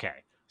 like,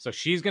 okay. So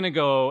she's going to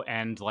go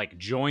and like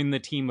join the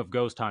team of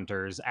ghost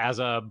hunters as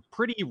a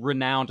pretty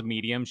renowned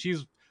medium.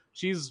 She's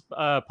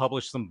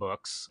published some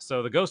books.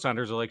 So the ghost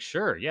hunters are like,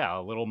 sure, yeah,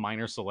 a little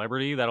minor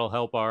celebrity that'll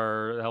help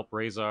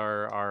raise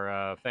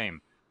our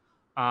fame.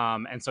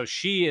 And so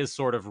she is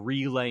sort of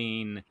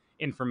relaying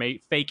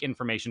fake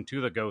information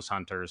to the ghost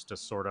hunters to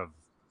sort of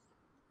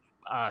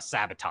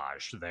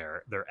sabotage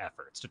their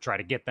efforts, to try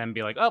to get them to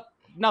be like, oh,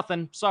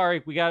 nothing,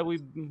 sorry, we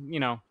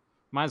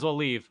might as well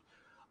leave.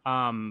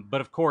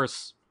 But of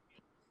course,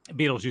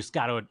 Beetlejuice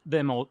got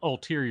them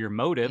ulterior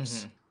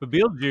motives. But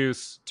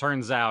Beetlejuice,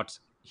 turns out,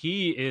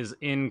 he is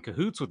in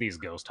cahoots with these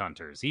ghost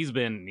hunters. They've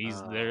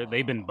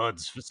been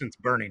buds since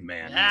Burning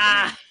Man.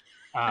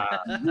 And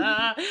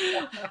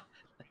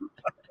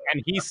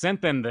he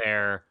sent them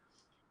there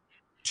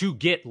to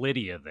get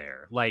Lydia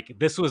there. Like,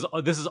 this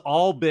has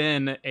all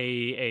been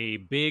a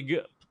big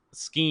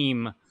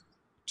scheme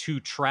to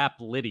trap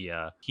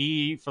Lydia.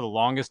 He, for the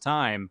longest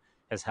time,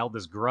 has held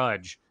this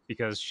grudge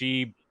because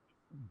she's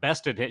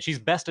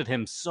bested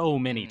him so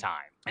many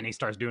times. And he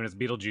starts doing his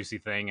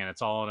Beetlejuicy thing, and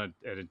it's all an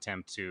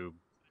attempt to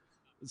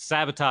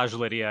sabotage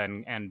Lydia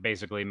and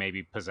basically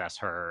maybe possess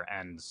her.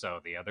 And so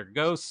the other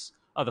ghosts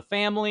of the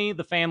family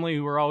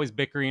who are always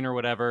bickering or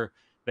whatever,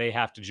 they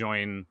have to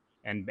join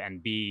and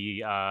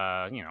be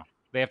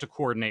they have to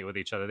coordinate with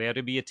each other. They have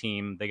to be a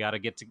team. They got to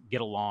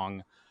get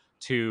along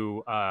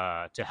to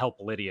help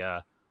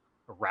Lydia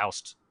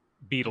roust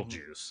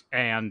Beetlejuice,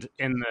 and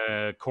in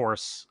the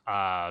course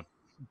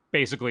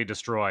basically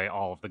destroy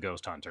all of the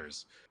ghost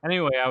hunters.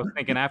 Anyway, I was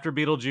thinking, after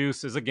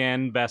Beetlejuice is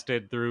again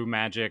bested through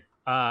magic,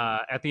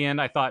 at the end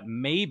I thought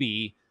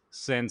maybe,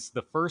 since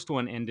the first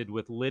one ended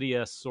with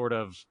Lydia sort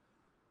of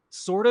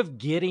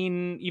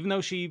getting, even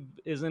though she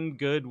isn't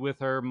good with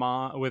her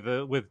mom,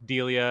 with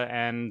Delia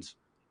and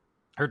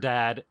her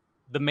dad,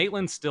 the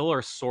Maitlands still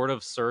are sort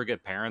of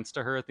surrogate parents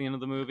to her at the end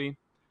of the movie.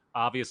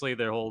 Obviously,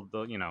 the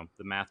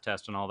math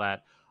test and all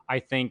that. I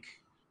think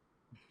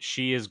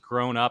she is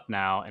grown up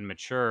now and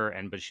mature,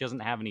 but she doesn't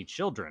have any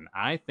children.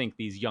 I think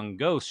these young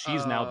ghosts,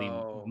 she's now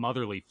the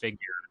motherly figure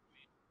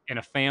in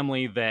a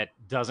family that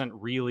doesn't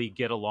really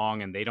get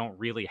along and they don't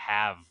really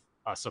have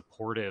a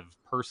supportive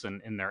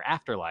person in their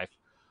afterlife,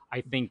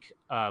 I think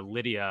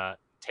Lydia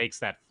takes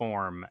that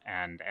form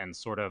and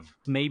sort of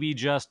maybe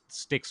just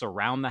sticks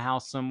around the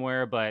house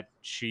somewhere, but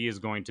she is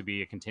going to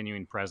be a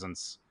continuing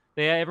presence.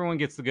 Everyone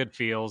gets the good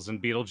feels,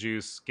 and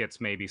Beetlejuice gets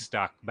maybe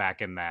stuck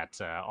back in that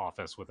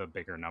office with a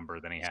bigger number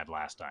than he had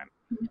last time.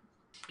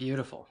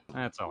 Beautiful.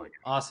 That's all I got.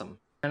 Awesome.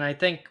 And I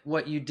think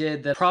what you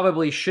did that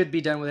probably should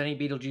be done with any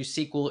Beetlejuice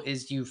sequel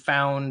is you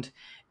found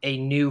a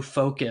new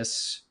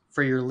focus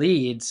for your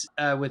leads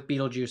with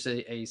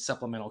Beetlejuice, a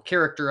supplemental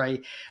character.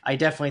 I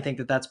definitely think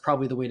that that's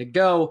probably the way to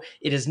go.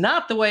 It is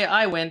not the way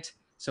I went,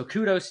 so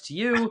kudos to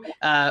you.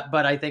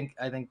 But I think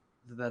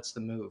that's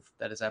the move.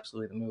 That is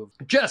absolutely the move.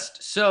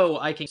 Just so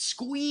I can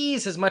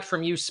squeeze as much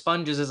from you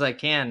sponges as I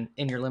can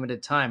in your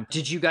limited time.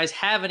 Did you guys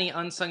have any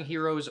unsung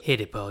heroes?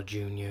 Hit it, Paul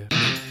Jr.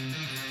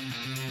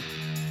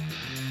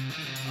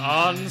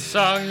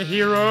 Unsung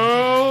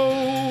hero.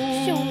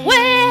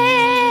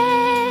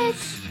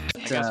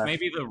 I guess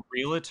maybe the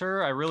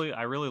realtor. I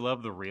really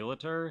love the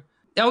realtor.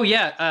 Oh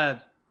yeah,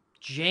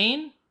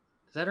 Jane.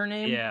 Is that her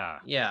name? Yeah.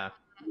 Yeah.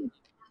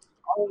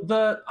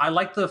 I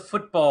like the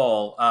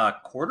football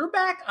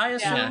quarterback, I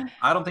assume. Yeah.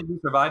 I don't think we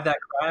survived that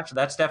crash.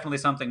 That's definitely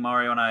something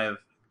Mario and I have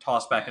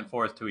tossed back and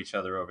forth to each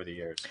other over the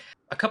years.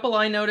 A couple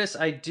I notice,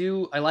 I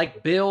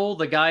like Bill,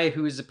 the guy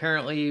who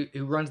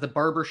runs the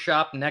barber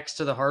shop next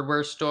to the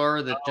hardware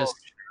store that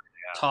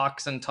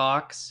talks and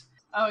talks.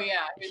 Oh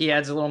yeah. He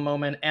adds a little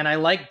moment. And I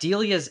like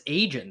Delia's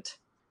agent,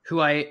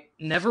 who I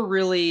never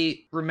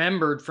really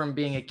remembered from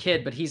being a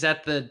kid, but he's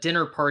at the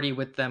dinner party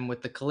with them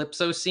with the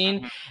Calypso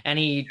scene, and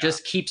he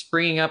just keeps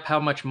bringing up how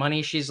much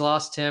money she's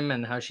lost him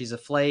and how she's a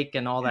flake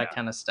and all that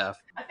kind of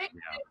stuff. I think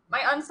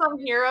my unsung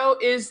hero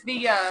is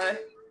the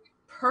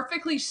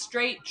perfectly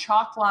straight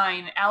chalk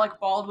line Alec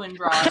Baldwin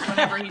draws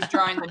whenever he's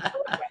drawing the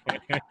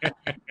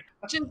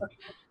which is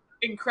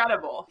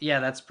incredible. Yeah,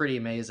 that's pretty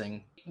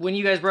amazing. When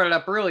you guys brought it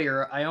up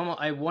earlier,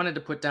 I wanted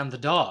to put down the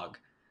dog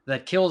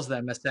that kills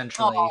them,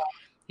 essentially. Aww.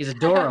 He's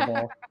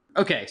adorable.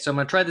 Okay, so I'm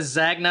going to try the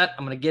Zagnut.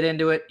 I'm going to get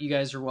into it. You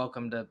guys are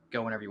welcome to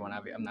go whenever you want.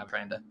 I'm not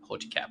trying to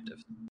hold you captive.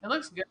 It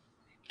looks good.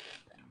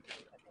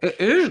 It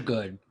is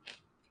good.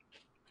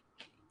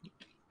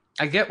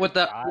 I get what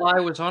that fly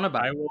was on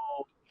about. I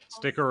will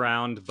stick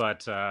around,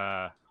 but...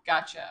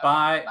 Gotcha.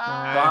 Bye.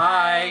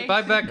 Bye.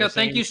 Bye, Becca.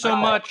 Thank you so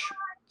much.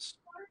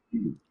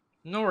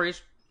 No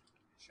worries.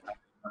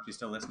 If you're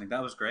still listening,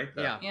 that was great.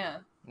 Though. Yeah.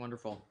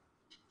 Wonderful.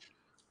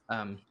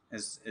 Well,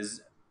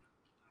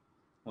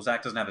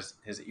 Zach doesn't have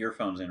his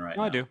earphones in right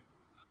now. I do.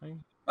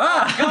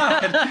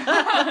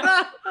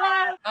 Ah,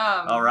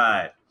 God! All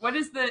right. What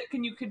is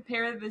can you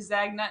compare the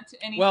Zagnut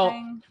to anything? Well,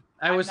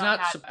 I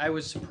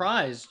was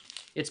surprised.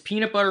 It's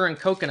peanut butter and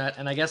coconut,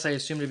 and I guess I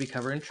assumed it'd be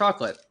covered in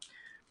chocolate.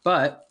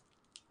 But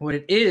what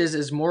it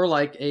is more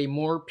like a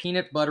more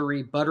peanut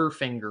buttery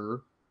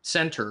Butterfinger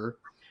center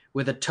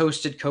with a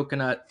toasted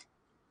coconut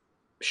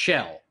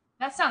shell.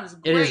 That sounds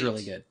great. It is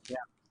really good. Yeah.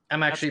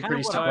 I'm actually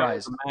pretty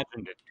surprised. I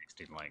imagined it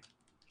tasting like.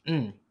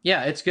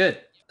 Yeah, it's good.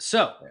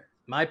 So,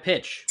 my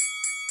pitch.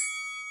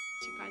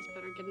 You guys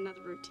better get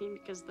another routine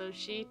because those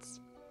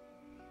sheets,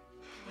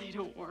 they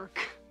don't work.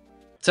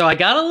 So I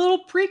got a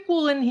little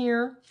prequel in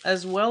here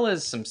as well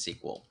as some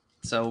sequel.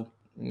 So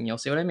you'll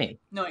see what I mean.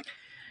 No.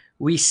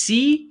 We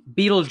see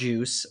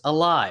Beetlejuice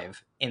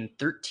alive in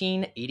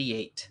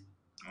 1388.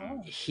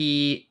 Oh.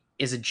 He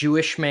is a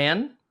Jewish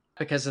man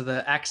because of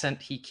the accent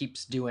he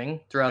keeps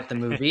doing throughout the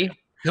movie.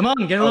 Come on,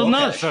 get a little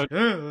nush. So,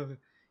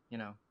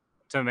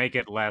 to make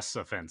it less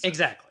offensive.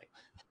 Exactly.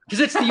 Because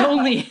it's the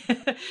only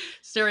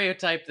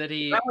stereotype that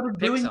he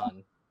picks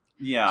on.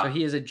 Yeah. So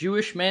he is a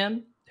Jewish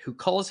man who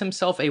calls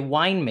himself a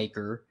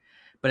winemaker,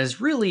 but is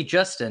really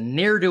just a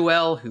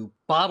ne'er-do-well who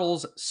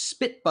bottles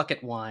spit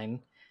bucket wine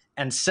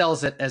and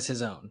sells it as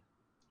his own.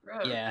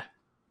 Road. Yeah.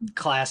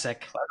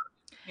 Classic.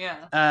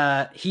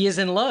 Yeah. He is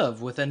in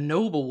love with a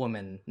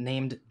noblewoman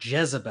named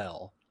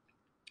Jezebel,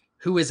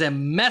 who is a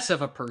mess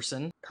of a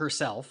person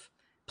herself,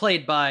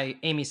 played by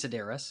Amy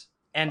Sedaris,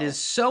 and is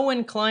so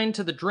inclined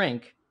to the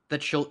drink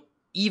that she'll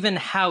even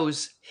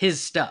house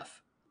his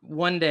stuff.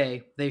 One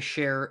day, they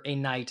share a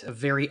night of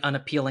very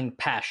unappealing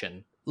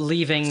passion,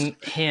 leaving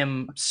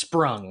him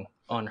sprung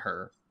on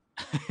her.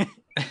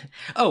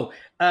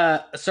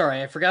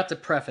 Sorry, I forgot to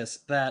preface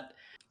that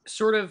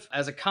sort of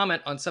as a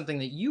comment on something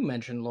that you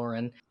mentioned,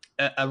 Lauren.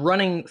 A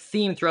running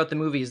theme throughout the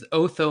movie is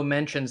Otho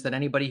mentions that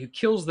anybody who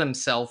kills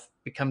themselves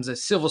becomes a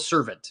civil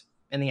servant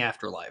in the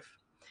afterlife.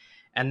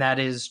 And that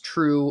is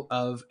true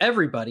of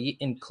everybody,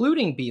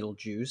 including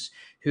Beetlejuice,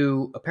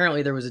 who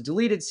apparently there was a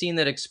deleted scene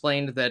that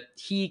explained that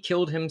he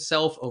killed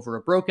himself over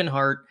a broken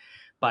heart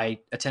by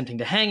attempting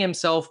to hang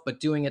himself, but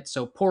doing it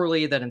so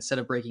poorly that instead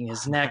of breaking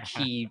his neck,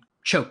 he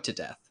choked to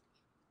death.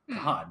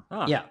 God.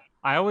 Huh. Yeah.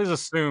 I always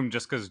assumed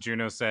just because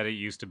Juno said it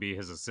used to be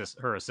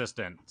her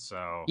assistant,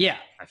 so yeah,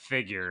 I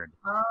figured.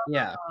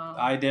 Yeah.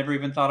 I never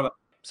even thought about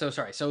it. So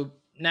sorry. So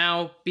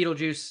now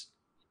Beetlejuice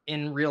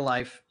in real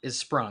life is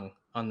sprung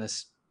on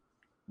this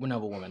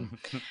woman.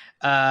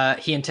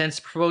 He intends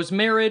to propose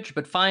marriage,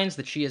 but finds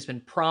that she has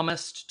been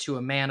promised to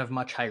a man of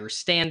much higher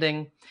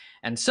standing,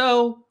 and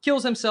so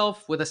kills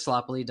himself with a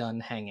sloppily done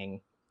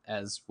hanging,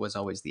 as was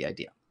always the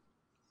idea.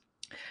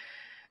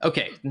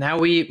 Okay, now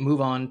we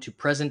move on to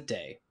present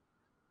day.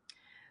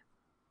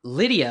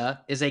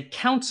 Lydia is a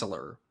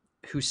counselor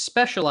who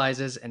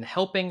specializes in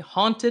helping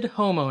haunted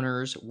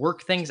homeowners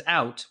work things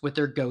out with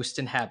their ghost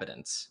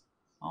inhabitants.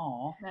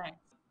 Oh, Nice.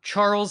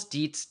 Charles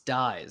Dietz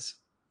dies,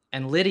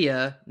 and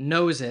Lydia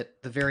knows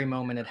it the very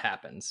moment it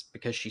happens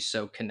because she's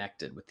so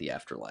connected with the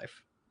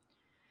afterlife.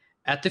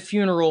 At the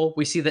funeral,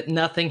 we see that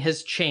nothing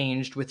has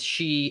changed with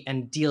she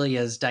and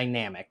Delia's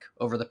dynamic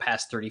over the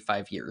past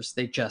 35 years.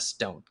 They just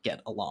don't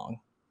get along.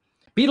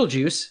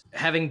 Beetlejuice,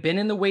 having been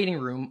in the waiting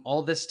room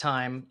all this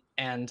time,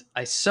 and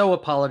I so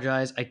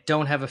apologize, I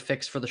don't have a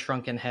fix for the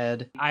shrunken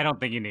head. I don't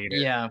think you need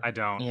it. Yeah. I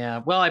don't.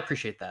 Yeah, well, I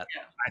appreciate that.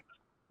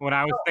 When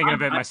I was thinking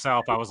of it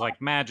myself, I was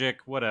like, magic,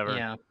 whatever.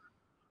 Yeah.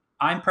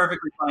 I'm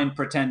perfectly fine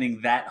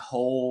pretending that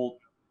whole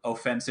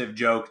offensive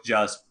joke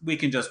we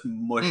can just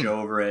mush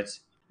over it,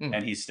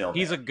 and he's still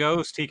He's there. a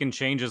ghost. He can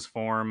change his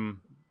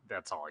form.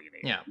 That's all you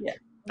need. Yeah.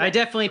 I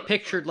definitely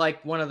pictured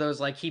like one of those,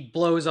 like he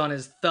blows on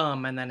his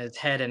thumb and then his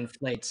head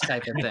inflates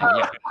type of thing.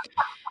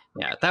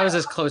 Yeah, that was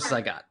as close as I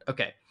got.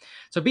 Okay.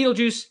 So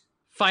Beetlejuice,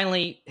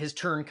 finally, his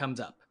turn comes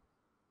up.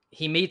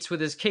 He meets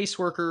with his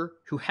caseworker,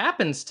 who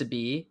happens to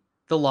be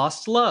the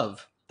lost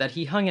love that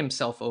he hung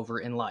himself over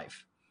in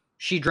life.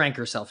 She drank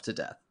herself to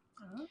death.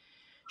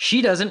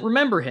 She doesn't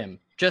remember him,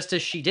 just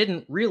as she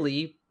didn't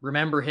really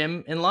remember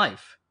him in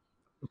life.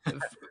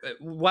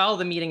 While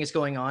the meeting is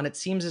going on, it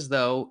seems as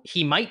though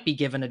he might be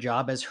given a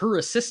job as her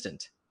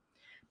assistant.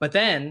 But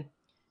then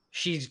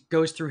she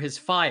goes through his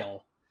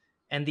file,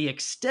 and the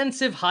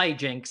extensive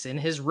hijinks in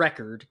his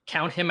record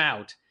count him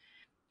out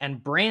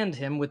and brand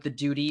him with the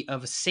duty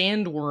of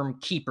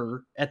sandworm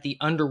keeper at the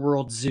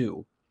Underworld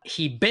Zoo.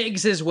 He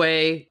begs his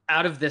way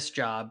out of this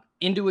job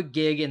into a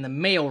gig in the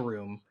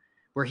mailroom,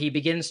 where he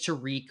begins to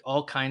wreak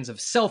all kinds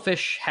of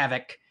selfish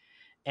havoc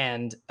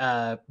and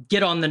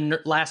get on the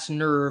last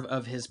nerve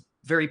of his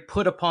very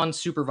put-upon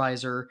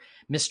supervisor,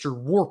 Mr.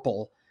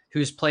 Warple,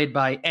 who's played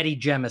by Eddie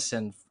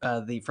Jemison,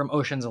 from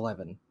Ocean's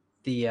 11,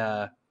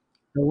 the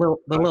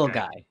little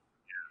guy.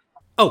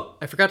 Oh,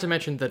 I forgot to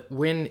mention that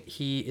when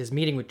he is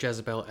meeting with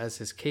Jezebel as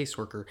his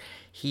caseworker,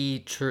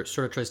 he sort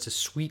of tries to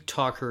sweet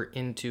talk her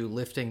into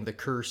lifting the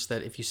curse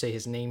that if you say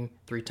his name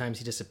 3 times,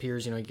 he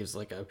disappears. You know, he gives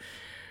like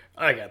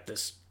I got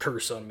this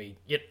curse on me,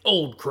 yet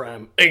old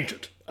crime,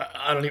 ancient.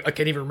 I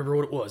can't even remember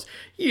what it was.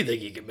 You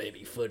think you can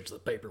maybe fudge the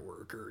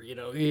paperwork, or you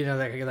know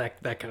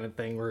that kind of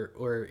thing,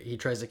 where he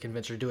tries to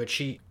convince her to do it.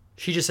 She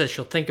just says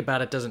she'll think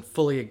about it, doesn't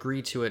fully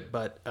agree to it,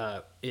 but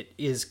it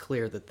is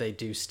clear that they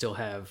do still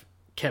have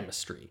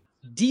chemistry.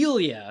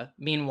 Delia,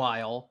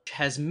 meanwhile,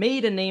 has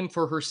made a name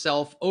for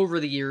herself over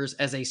the years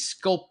as a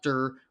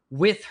sculptor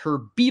with her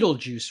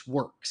Beetlejuice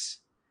works,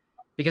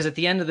 because at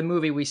the end of the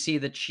movie we see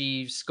that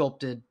she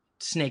sculpted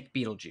Snake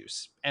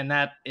Beetlejuice, and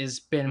that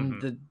has been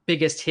the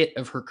biggest hit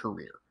of her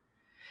career,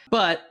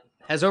 but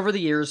has over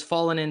the years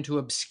fallen into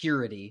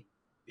obscurity.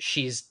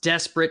 She's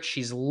desperate,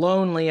 she's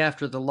lonely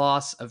after the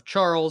loss of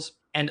Charles,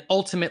 and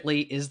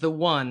ultimately is the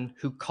one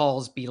who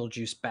calls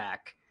Beetlejuice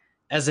back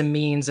as a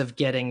means of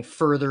getting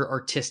further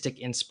artistic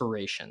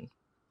inspiration.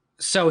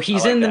 So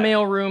he's in the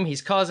mailroom,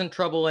 he's causing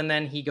trouble, and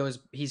then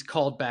he's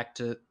called back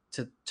to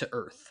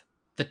Earth.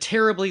 The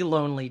terribly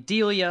lonely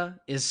Delia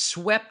is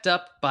swept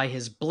up by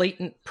his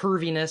blatant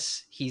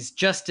perviness. He's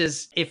just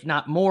as, if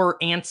not more,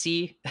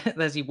 antsy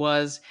as he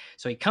was.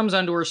 So he comes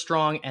onto her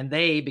strong, and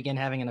they begin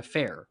having an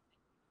affair.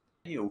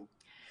 Ew.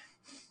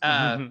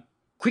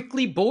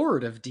 Quickly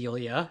bored of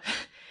Delia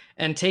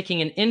and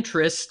taking an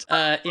interest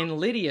in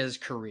Lydia's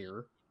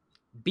career,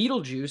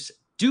 Beetlejuice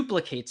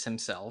duplicates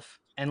himself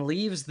and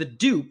leaves the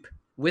dupe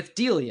with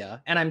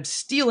Delia, and I'm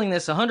stealing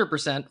this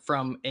 100%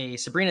 from a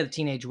Sabrina the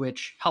Teenage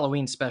Witch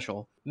Halloween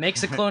special,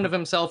 makes a clone of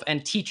himself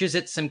and teaches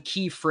it some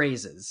key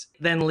phrases,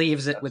 then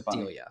leaves it with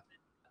Delia.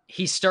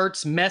 He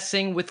starts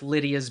messing with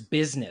Lydia's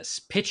business,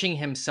 pitching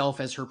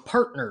himself as her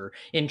partner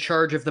in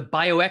charge of the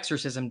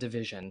bioexorcism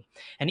division,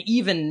 and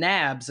even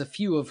nabs a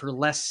few of her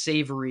less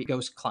savory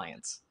ghost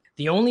clients.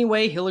 The only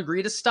way he'll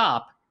agree to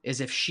stop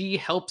is if she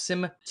helps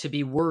him to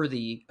be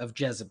worthy of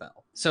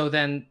Jezebel. So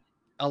then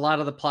a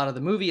lot of the plot of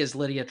the movie is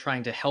Lydia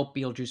trying to help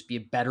Beetlejuice be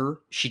better.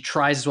 She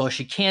tries as well as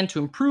she can to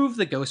improve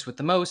the ghost with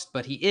the most,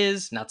 but he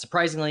is, not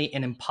surprisingly,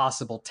 an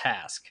impossible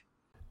task.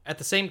 At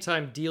the same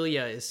time,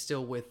 Delia is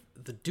still with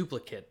the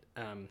duplicate,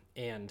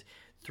 and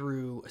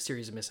through a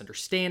series of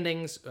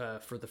misunderstandings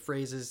for the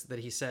phrases that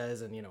he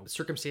says, and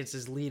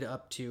circumstances lead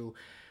up to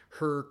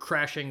her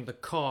crashing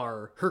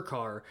her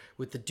car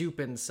with the dupe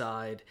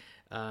inside,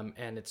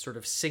 and it's sort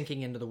of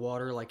sinking into the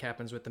water like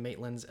happens with the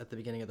Maitlands at the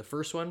beginning of the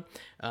first one.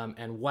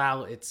 And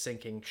while it's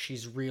sinking,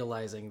 she's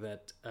realizing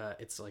that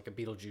it's like a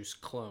Beetlejuice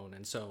clone.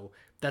 And so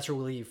that's where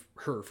we'll leave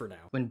her for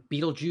now. When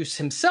Beetlejuice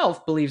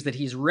himself believes that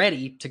he's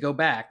ready to go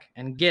back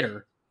and get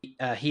her,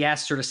 he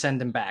asks her to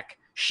send him back.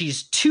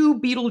 She's 2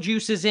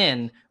 Beetlejuices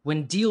in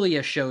when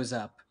Delia shows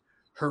up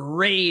her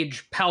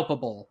rage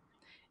palpable,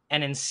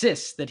 and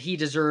insists that he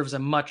deserves a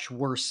much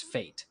worse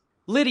fate.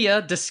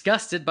 Lydia,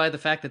 disgusted by the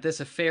fact that this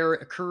affair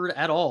occurred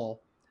at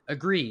all,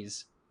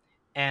 agrees,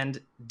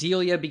 and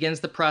Delia begins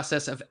the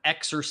process of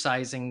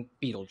exorcising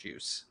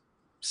Beetlejuice,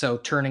 so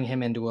turning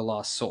him into a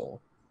lost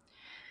soul.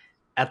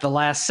 At the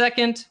last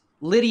second,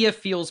 Lydia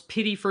feels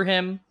pity for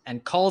him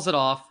and calls it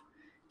off,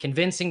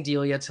 convincing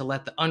Delia to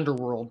let the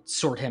underworld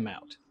sort him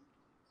out.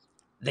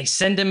 They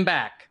send him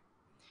back.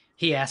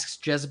 He asks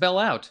Jezebel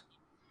out.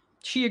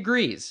 She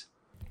agrees.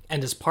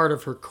 And as part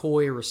of her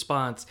coy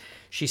response,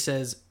 she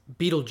says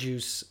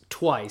Beetlejuice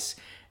twice.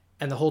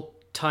 And the whole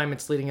time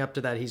it's leading up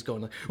to that, he's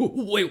going like,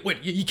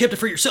 wait, you kept it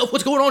for yourself?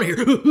 What's going on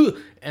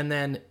here? And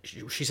then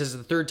she says it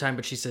the third time,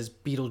 but she says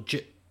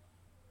Beetlejuice,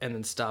 and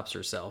then stops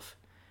herself.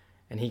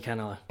 And he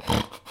kind of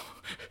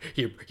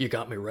you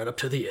got me right up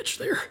to the edge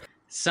there.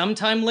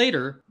 Sometime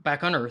later,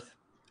 back on Earth,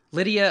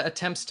 Lydia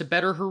attempts to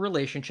better her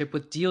relationship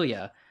with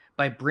Delia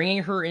by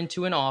bringing her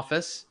into an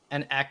office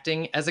and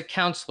acting as a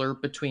counselor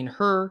between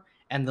her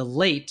and the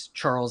late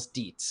Charles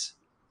Dietz.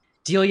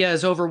 Delia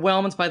is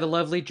overwhelmed by the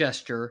lovely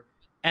gesture,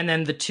 and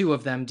then the two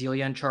of them,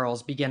 Delia and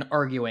Charles, begin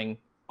arguing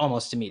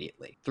almost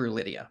immediately through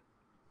Lydia.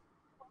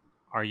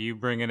 Are you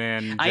bringing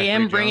in I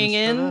am bringing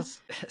in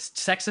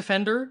sex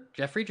offender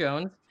Jeffrey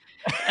Jones.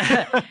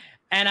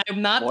 And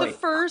I'm not the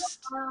first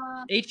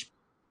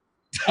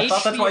I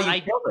thought that's why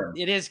you killed him.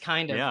 It is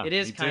kind of. Yeah, it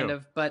is kind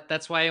of, but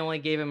that's why I only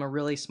gave him a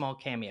really small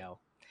cameo.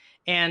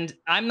 And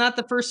I'm not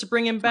the first to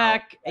bring him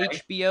back. Okay.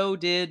 HBO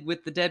did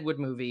with the Deadwood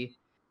movie.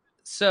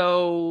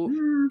 So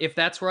if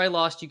that's where I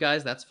lost you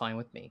guys, that's fine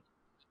with me.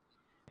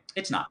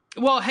 It's not.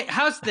 Well, hey,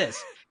 how's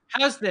this?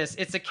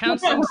 It's a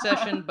counseling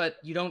session, but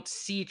you don't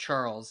see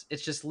Charles.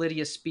 It's just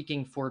Lydia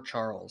speaking for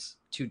Charles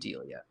to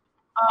Delia.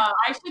 I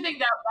actually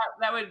think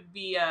that would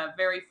be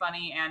very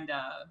funny and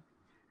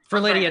for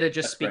Lydia to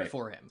just speak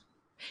for him.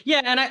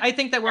 Yeah, and I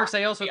think that works.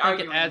 I also think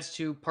it adds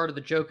to part of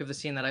the joke of the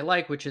scene that I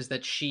like, which is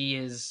that she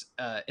is,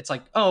 it's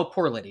like, oh,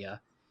 poor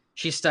Lydia.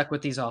 She's stuck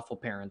with these awful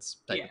parents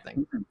type of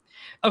thing.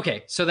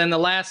 Okay, so then the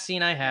last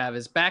scene I have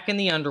is back in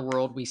the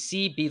underworld. We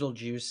see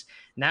Beetlejuice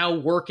now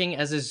working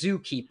as a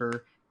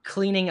zookeeper,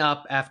 cleaning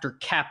up after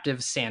captive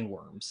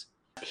sandworms.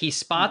 He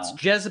spots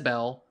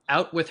Jezebel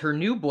out with her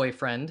new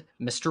boyfriend,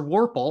 Mr.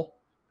 Warple.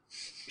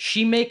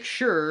 She makes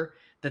sure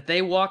that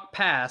they walk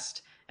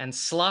past and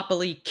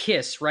sloppily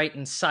kiss right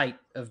in sight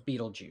of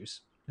Beetlejuice.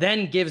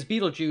 Then gives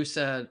Beetlejuice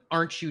a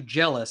 "aren't you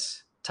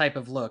jealous" type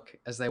of look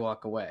as they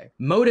walk away.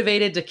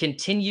 Motivated to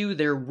continue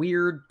their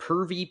weird,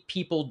 pervy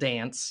people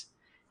dance,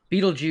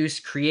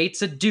 Beetlejuice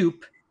creates a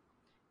dupe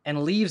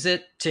and leaves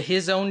it to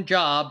his own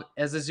job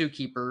as a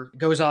zookeeper,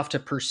 goes off to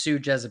pursue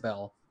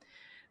Jezebel.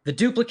 The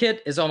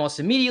duplicate is almost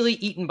immediately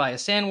eaten by a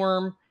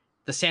sandworm.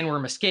 The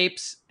sandworm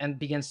escapes and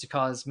begins to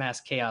cause mass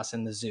chaos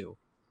in the zoo.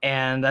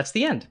 And that's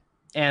the end.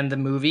 And the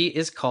movie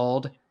is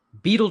called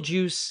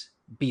Beetlejuice,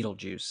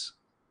 Beetlejuice.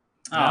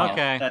 Oh,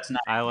 okay. That's nice.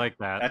 I like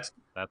that. That's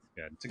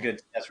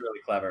good. That's really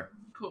clever.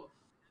 Cool.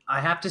 I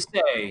have to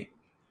say,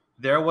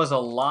 there was a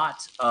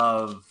lot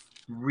of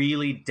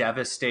really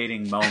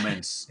devastating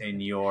moments in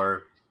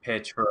your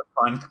pitch for a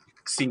fun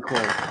sequel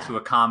to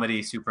a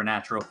comedy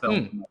supernatural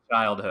film from my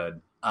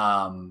childhood.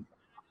 And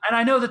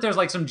I know that there's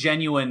like some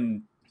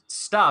genuine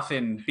stuff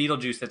in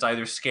Beetlejuice that's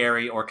either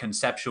scary or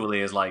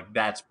conceptually is like,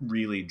 that's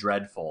really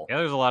dreadful. Yeah,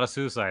 there's a lot of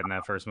suicide in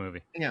that first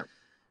movie. Yeah.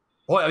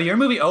 Well, your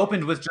movie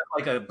opened with just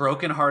like a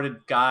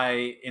broken-hearted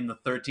guy in the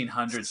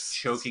 1300s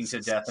choking to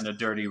death in a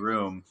dirty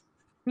room.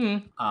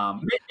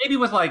 Maybe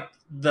with like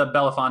the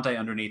Belafonte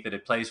underneath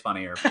it plays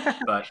funnier,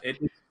 but it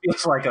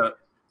feels like a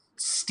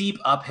steep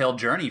uphill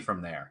journey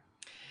from there.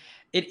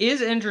 It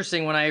is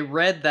interesting when I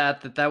read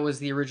that was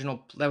the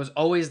original, that was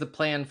always the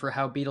plan for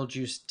how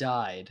Beetlejuice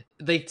died.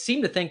 They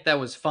seem to think that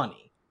was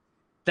funny.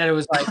 That it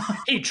was like,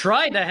 he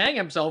tried to hang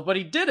himself, but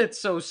he did it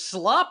so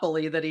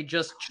sloppily that he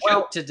just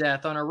choked to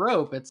death on a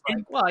rope. It's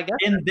like, well, I guess.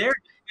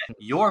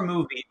 Your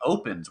movie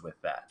opens with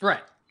that.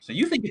 Right. So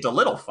you think it's a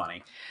little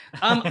funny.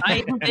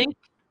 I think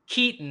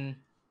Keaton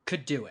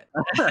could do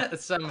it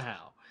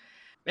somehow.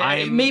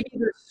 Maybe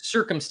the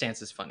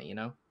circumstance is funny, you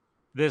know?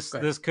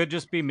 This could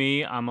just be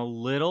me. I'm a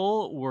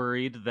little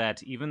worried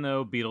that even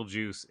though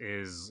Beetlejuice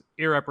is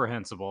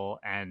irreprehensible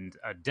and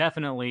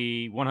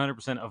definitely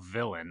 100% a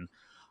villain,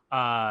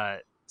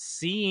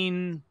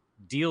 seeing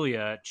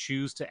Delia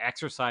choose to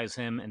exorcise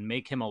him and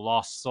make him a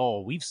lost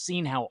soul, we've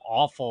seen how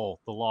awful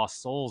the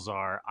lost souls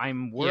are.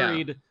 I'm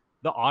worried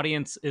the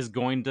audience is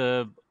going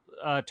to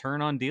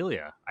turn on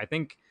Delia. I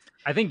think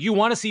you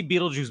want to see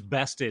Beetlejuice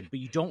bested, but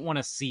you don't want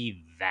to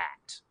see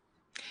that.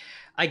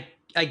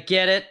 I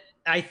get it.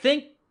 I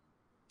think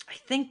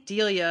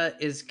Delia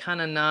is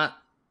kind of not.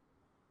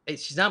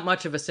 She's not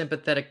much of a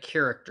sympathetic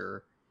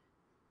character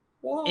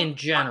in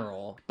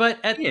general, but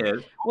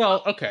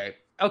well, okay.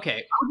 I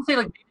would say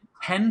like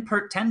 10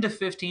 to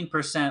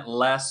 15%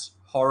 less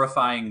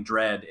horrifying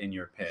dread in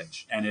your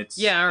pitch, and it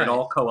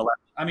all coalesces.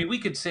 I mean, we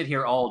could sit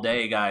here all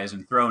day, guys,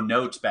 and throw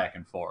notes back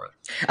and forth.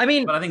 I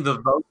mean, but I think the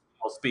vote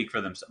will speak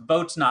for themselves.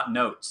 Votes, not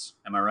notes.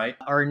 Am I right?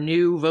 Our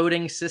new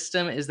voting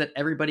system is that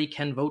everybody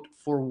can vote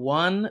for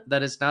one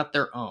that is not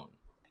their own.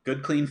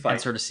 Good, clean fight.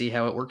 And sort of see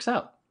how it works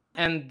out.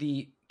 And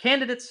the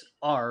candidates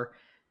are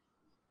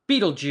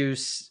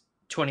Beetlejuice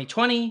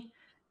 2020,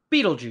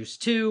 Beetlejuice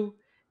 2,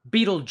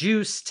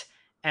 Beetlejuiced,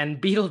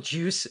 and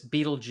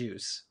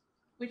Beetlejuice.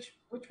 Which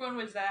one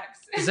was Zach's?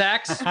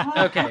 Zach's?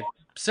 Okay.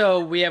 So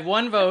we have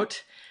one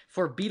vote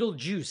for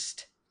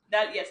Beetlejuiced.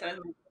 That was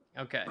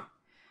Okay.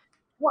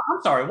 What?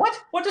 I'm sorry. What?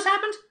 What just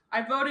happened?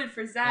 I voted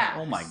for Zach.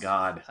 Oh my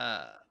god.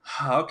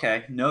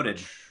 Okay, noted.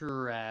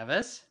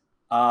 Travis?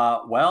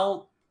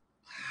 Well,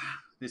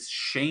 this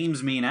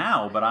shames me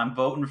now, but I'm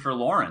voting for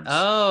Lawrence.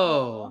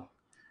 Oh.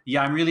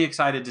 Yeah, I'm really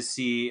excited to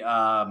see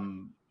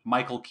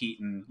Michael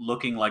Keaton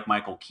looking like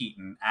Michael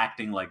Keaton,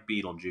 acting like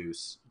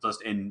Beetlejuice,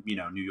 just in,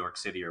 New York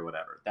City or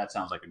whatever. That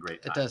sounds like a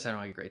great time. It does sound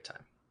like a great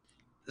time.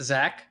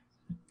 Zach?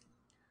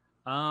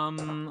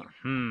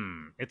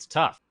 It's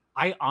tough.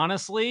 I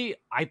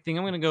think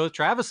I'm going to go with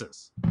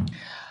Travis's.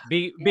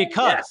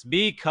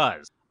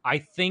 Because I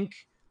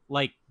think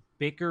like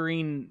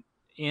bickering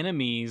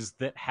enemies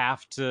that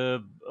have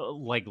to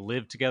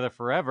live together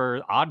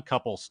forever, Odd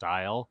Couple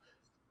style,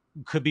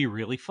 could be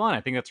really fun.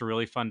 I think that's a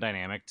really fun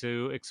dynamic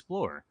to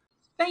explore.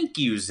 Thank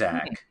you,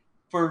 Zach,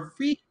 for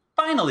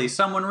finally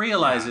someone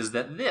realizes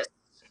that this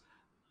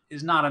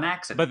is not an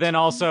accident. But then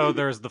also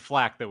there's the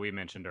flack that we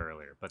mentioned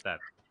earlier. But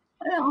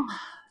well,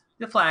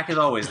 the flack is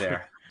always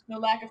there. No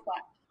lack of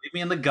flack. Leave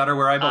me in the gutter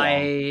where I belong.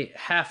 I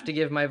have to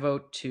give my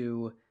vote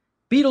to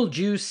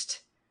Beetlejuiced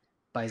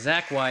by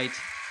Zak White.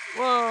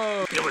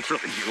 Whoa! You know what's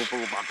really beautiful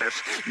about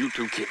this? You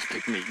two kids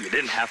picked me. You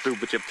didn't have to,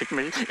 but you picked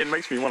me. It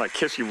makes me want to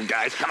kiss you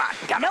guys. Come on,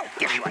 come on.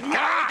 Give me one.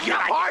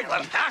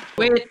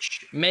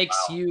 Which makes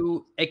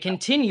you a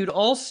continued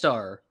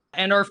all-star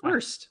and our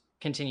first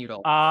continued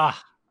all-star.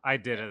 I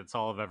did it. It's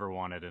all I've ever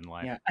wanted in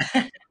life.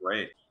 Yeah.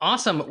 Great.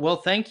 Awesome. Well,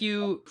 thank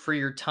you for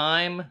your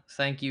time.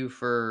 Thank you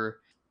for,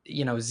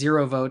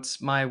 0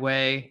 votes my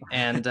way.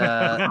 And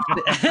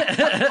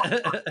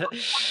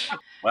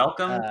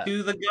welcome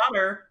to the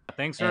gutter.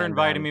 Thanks for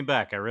inviting me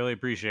back. I really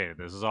appreciate it.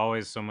 This is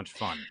always so much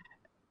fun.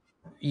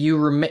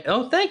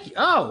 Oh, thank you.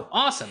 Oh,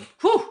 awesome.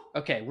 Whew.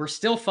 Okay, we're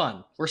still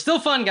fun. We're still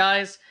fun,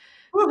 guys.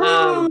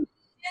 Did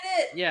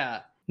it.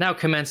 Yeah. Now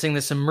commencing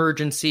this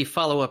emergency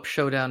follow-up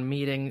showdown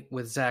meeting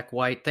with Zak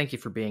White. Thank you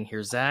for being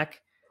here,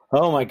 Zach.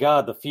 Oh my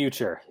God, the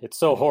future. It's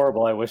so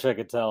horrible. I wish I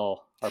could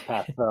tell our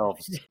past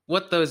selves.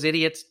 What those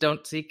idiots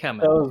don't see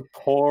coming. Those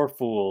poor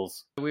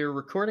fools. We were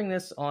recording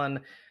this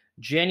on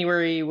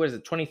January,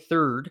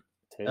 23rd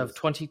of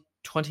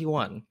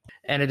 2021.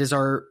 And it is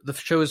the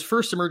show's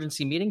first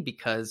emergency meeting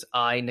because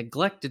I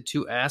neglected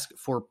to ask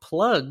for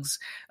plugs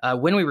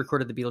when we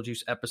recorded the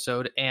Beetlejuice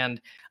episode.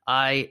 And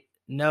I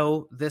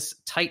know this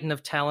titan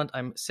of talent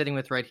I'm sitting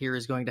with right here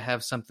is going to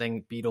have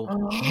something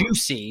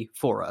Beetlejuicy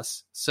for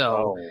us.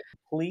 So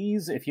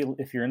please, if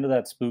you're into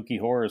that spooky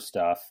horror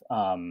stuff,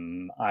 I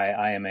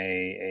am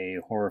a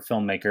horror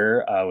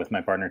filmmaker with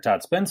my partner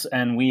Todd Spence,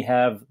 and we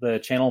have the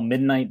channel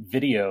Midnight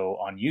Video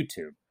on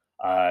YouTube.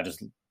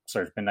 Just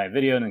search Midnight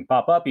Video and then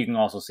pop up. You can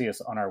also see us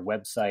on our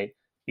website,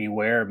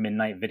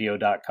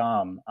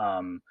 bewaremidnightvideo.com.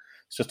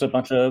 It's just a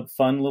bunch of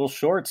fun little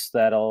shorts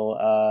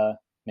that'll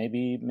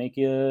maybe make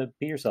you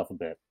pee yourself a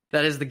bit.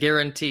 That is the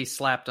guarantee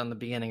slapped on the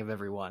beginning of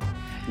every one.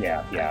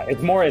 Yeah.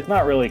 It's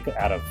not really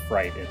out of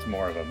fright. It's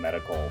more of a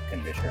medical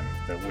condition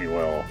that we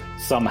will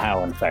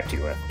somehow infect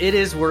you with. It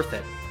is worth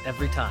it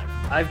every time.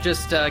 I've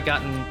just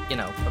gotten,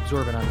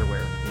 absorbent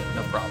underwear.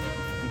 No problem.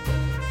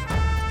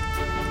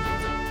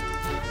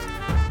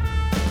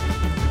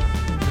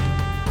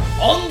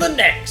 On the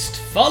next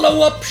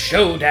follow-up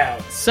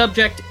showdown,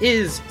 subject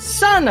is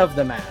Son of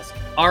the Mask.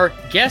 Our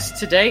guest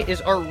today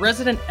is our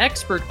resident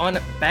expert on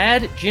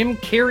bad Jim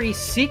Carrey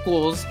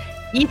sequels,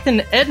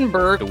 Ethan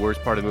Edinburgh. The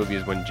worst part of the movie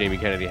is when Jamie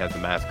Kennedy has the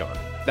mask on.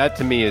 That,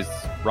 to me, is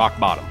rock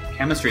bottom.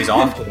 Chemistry's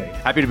off today.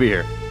 Happy to be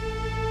here.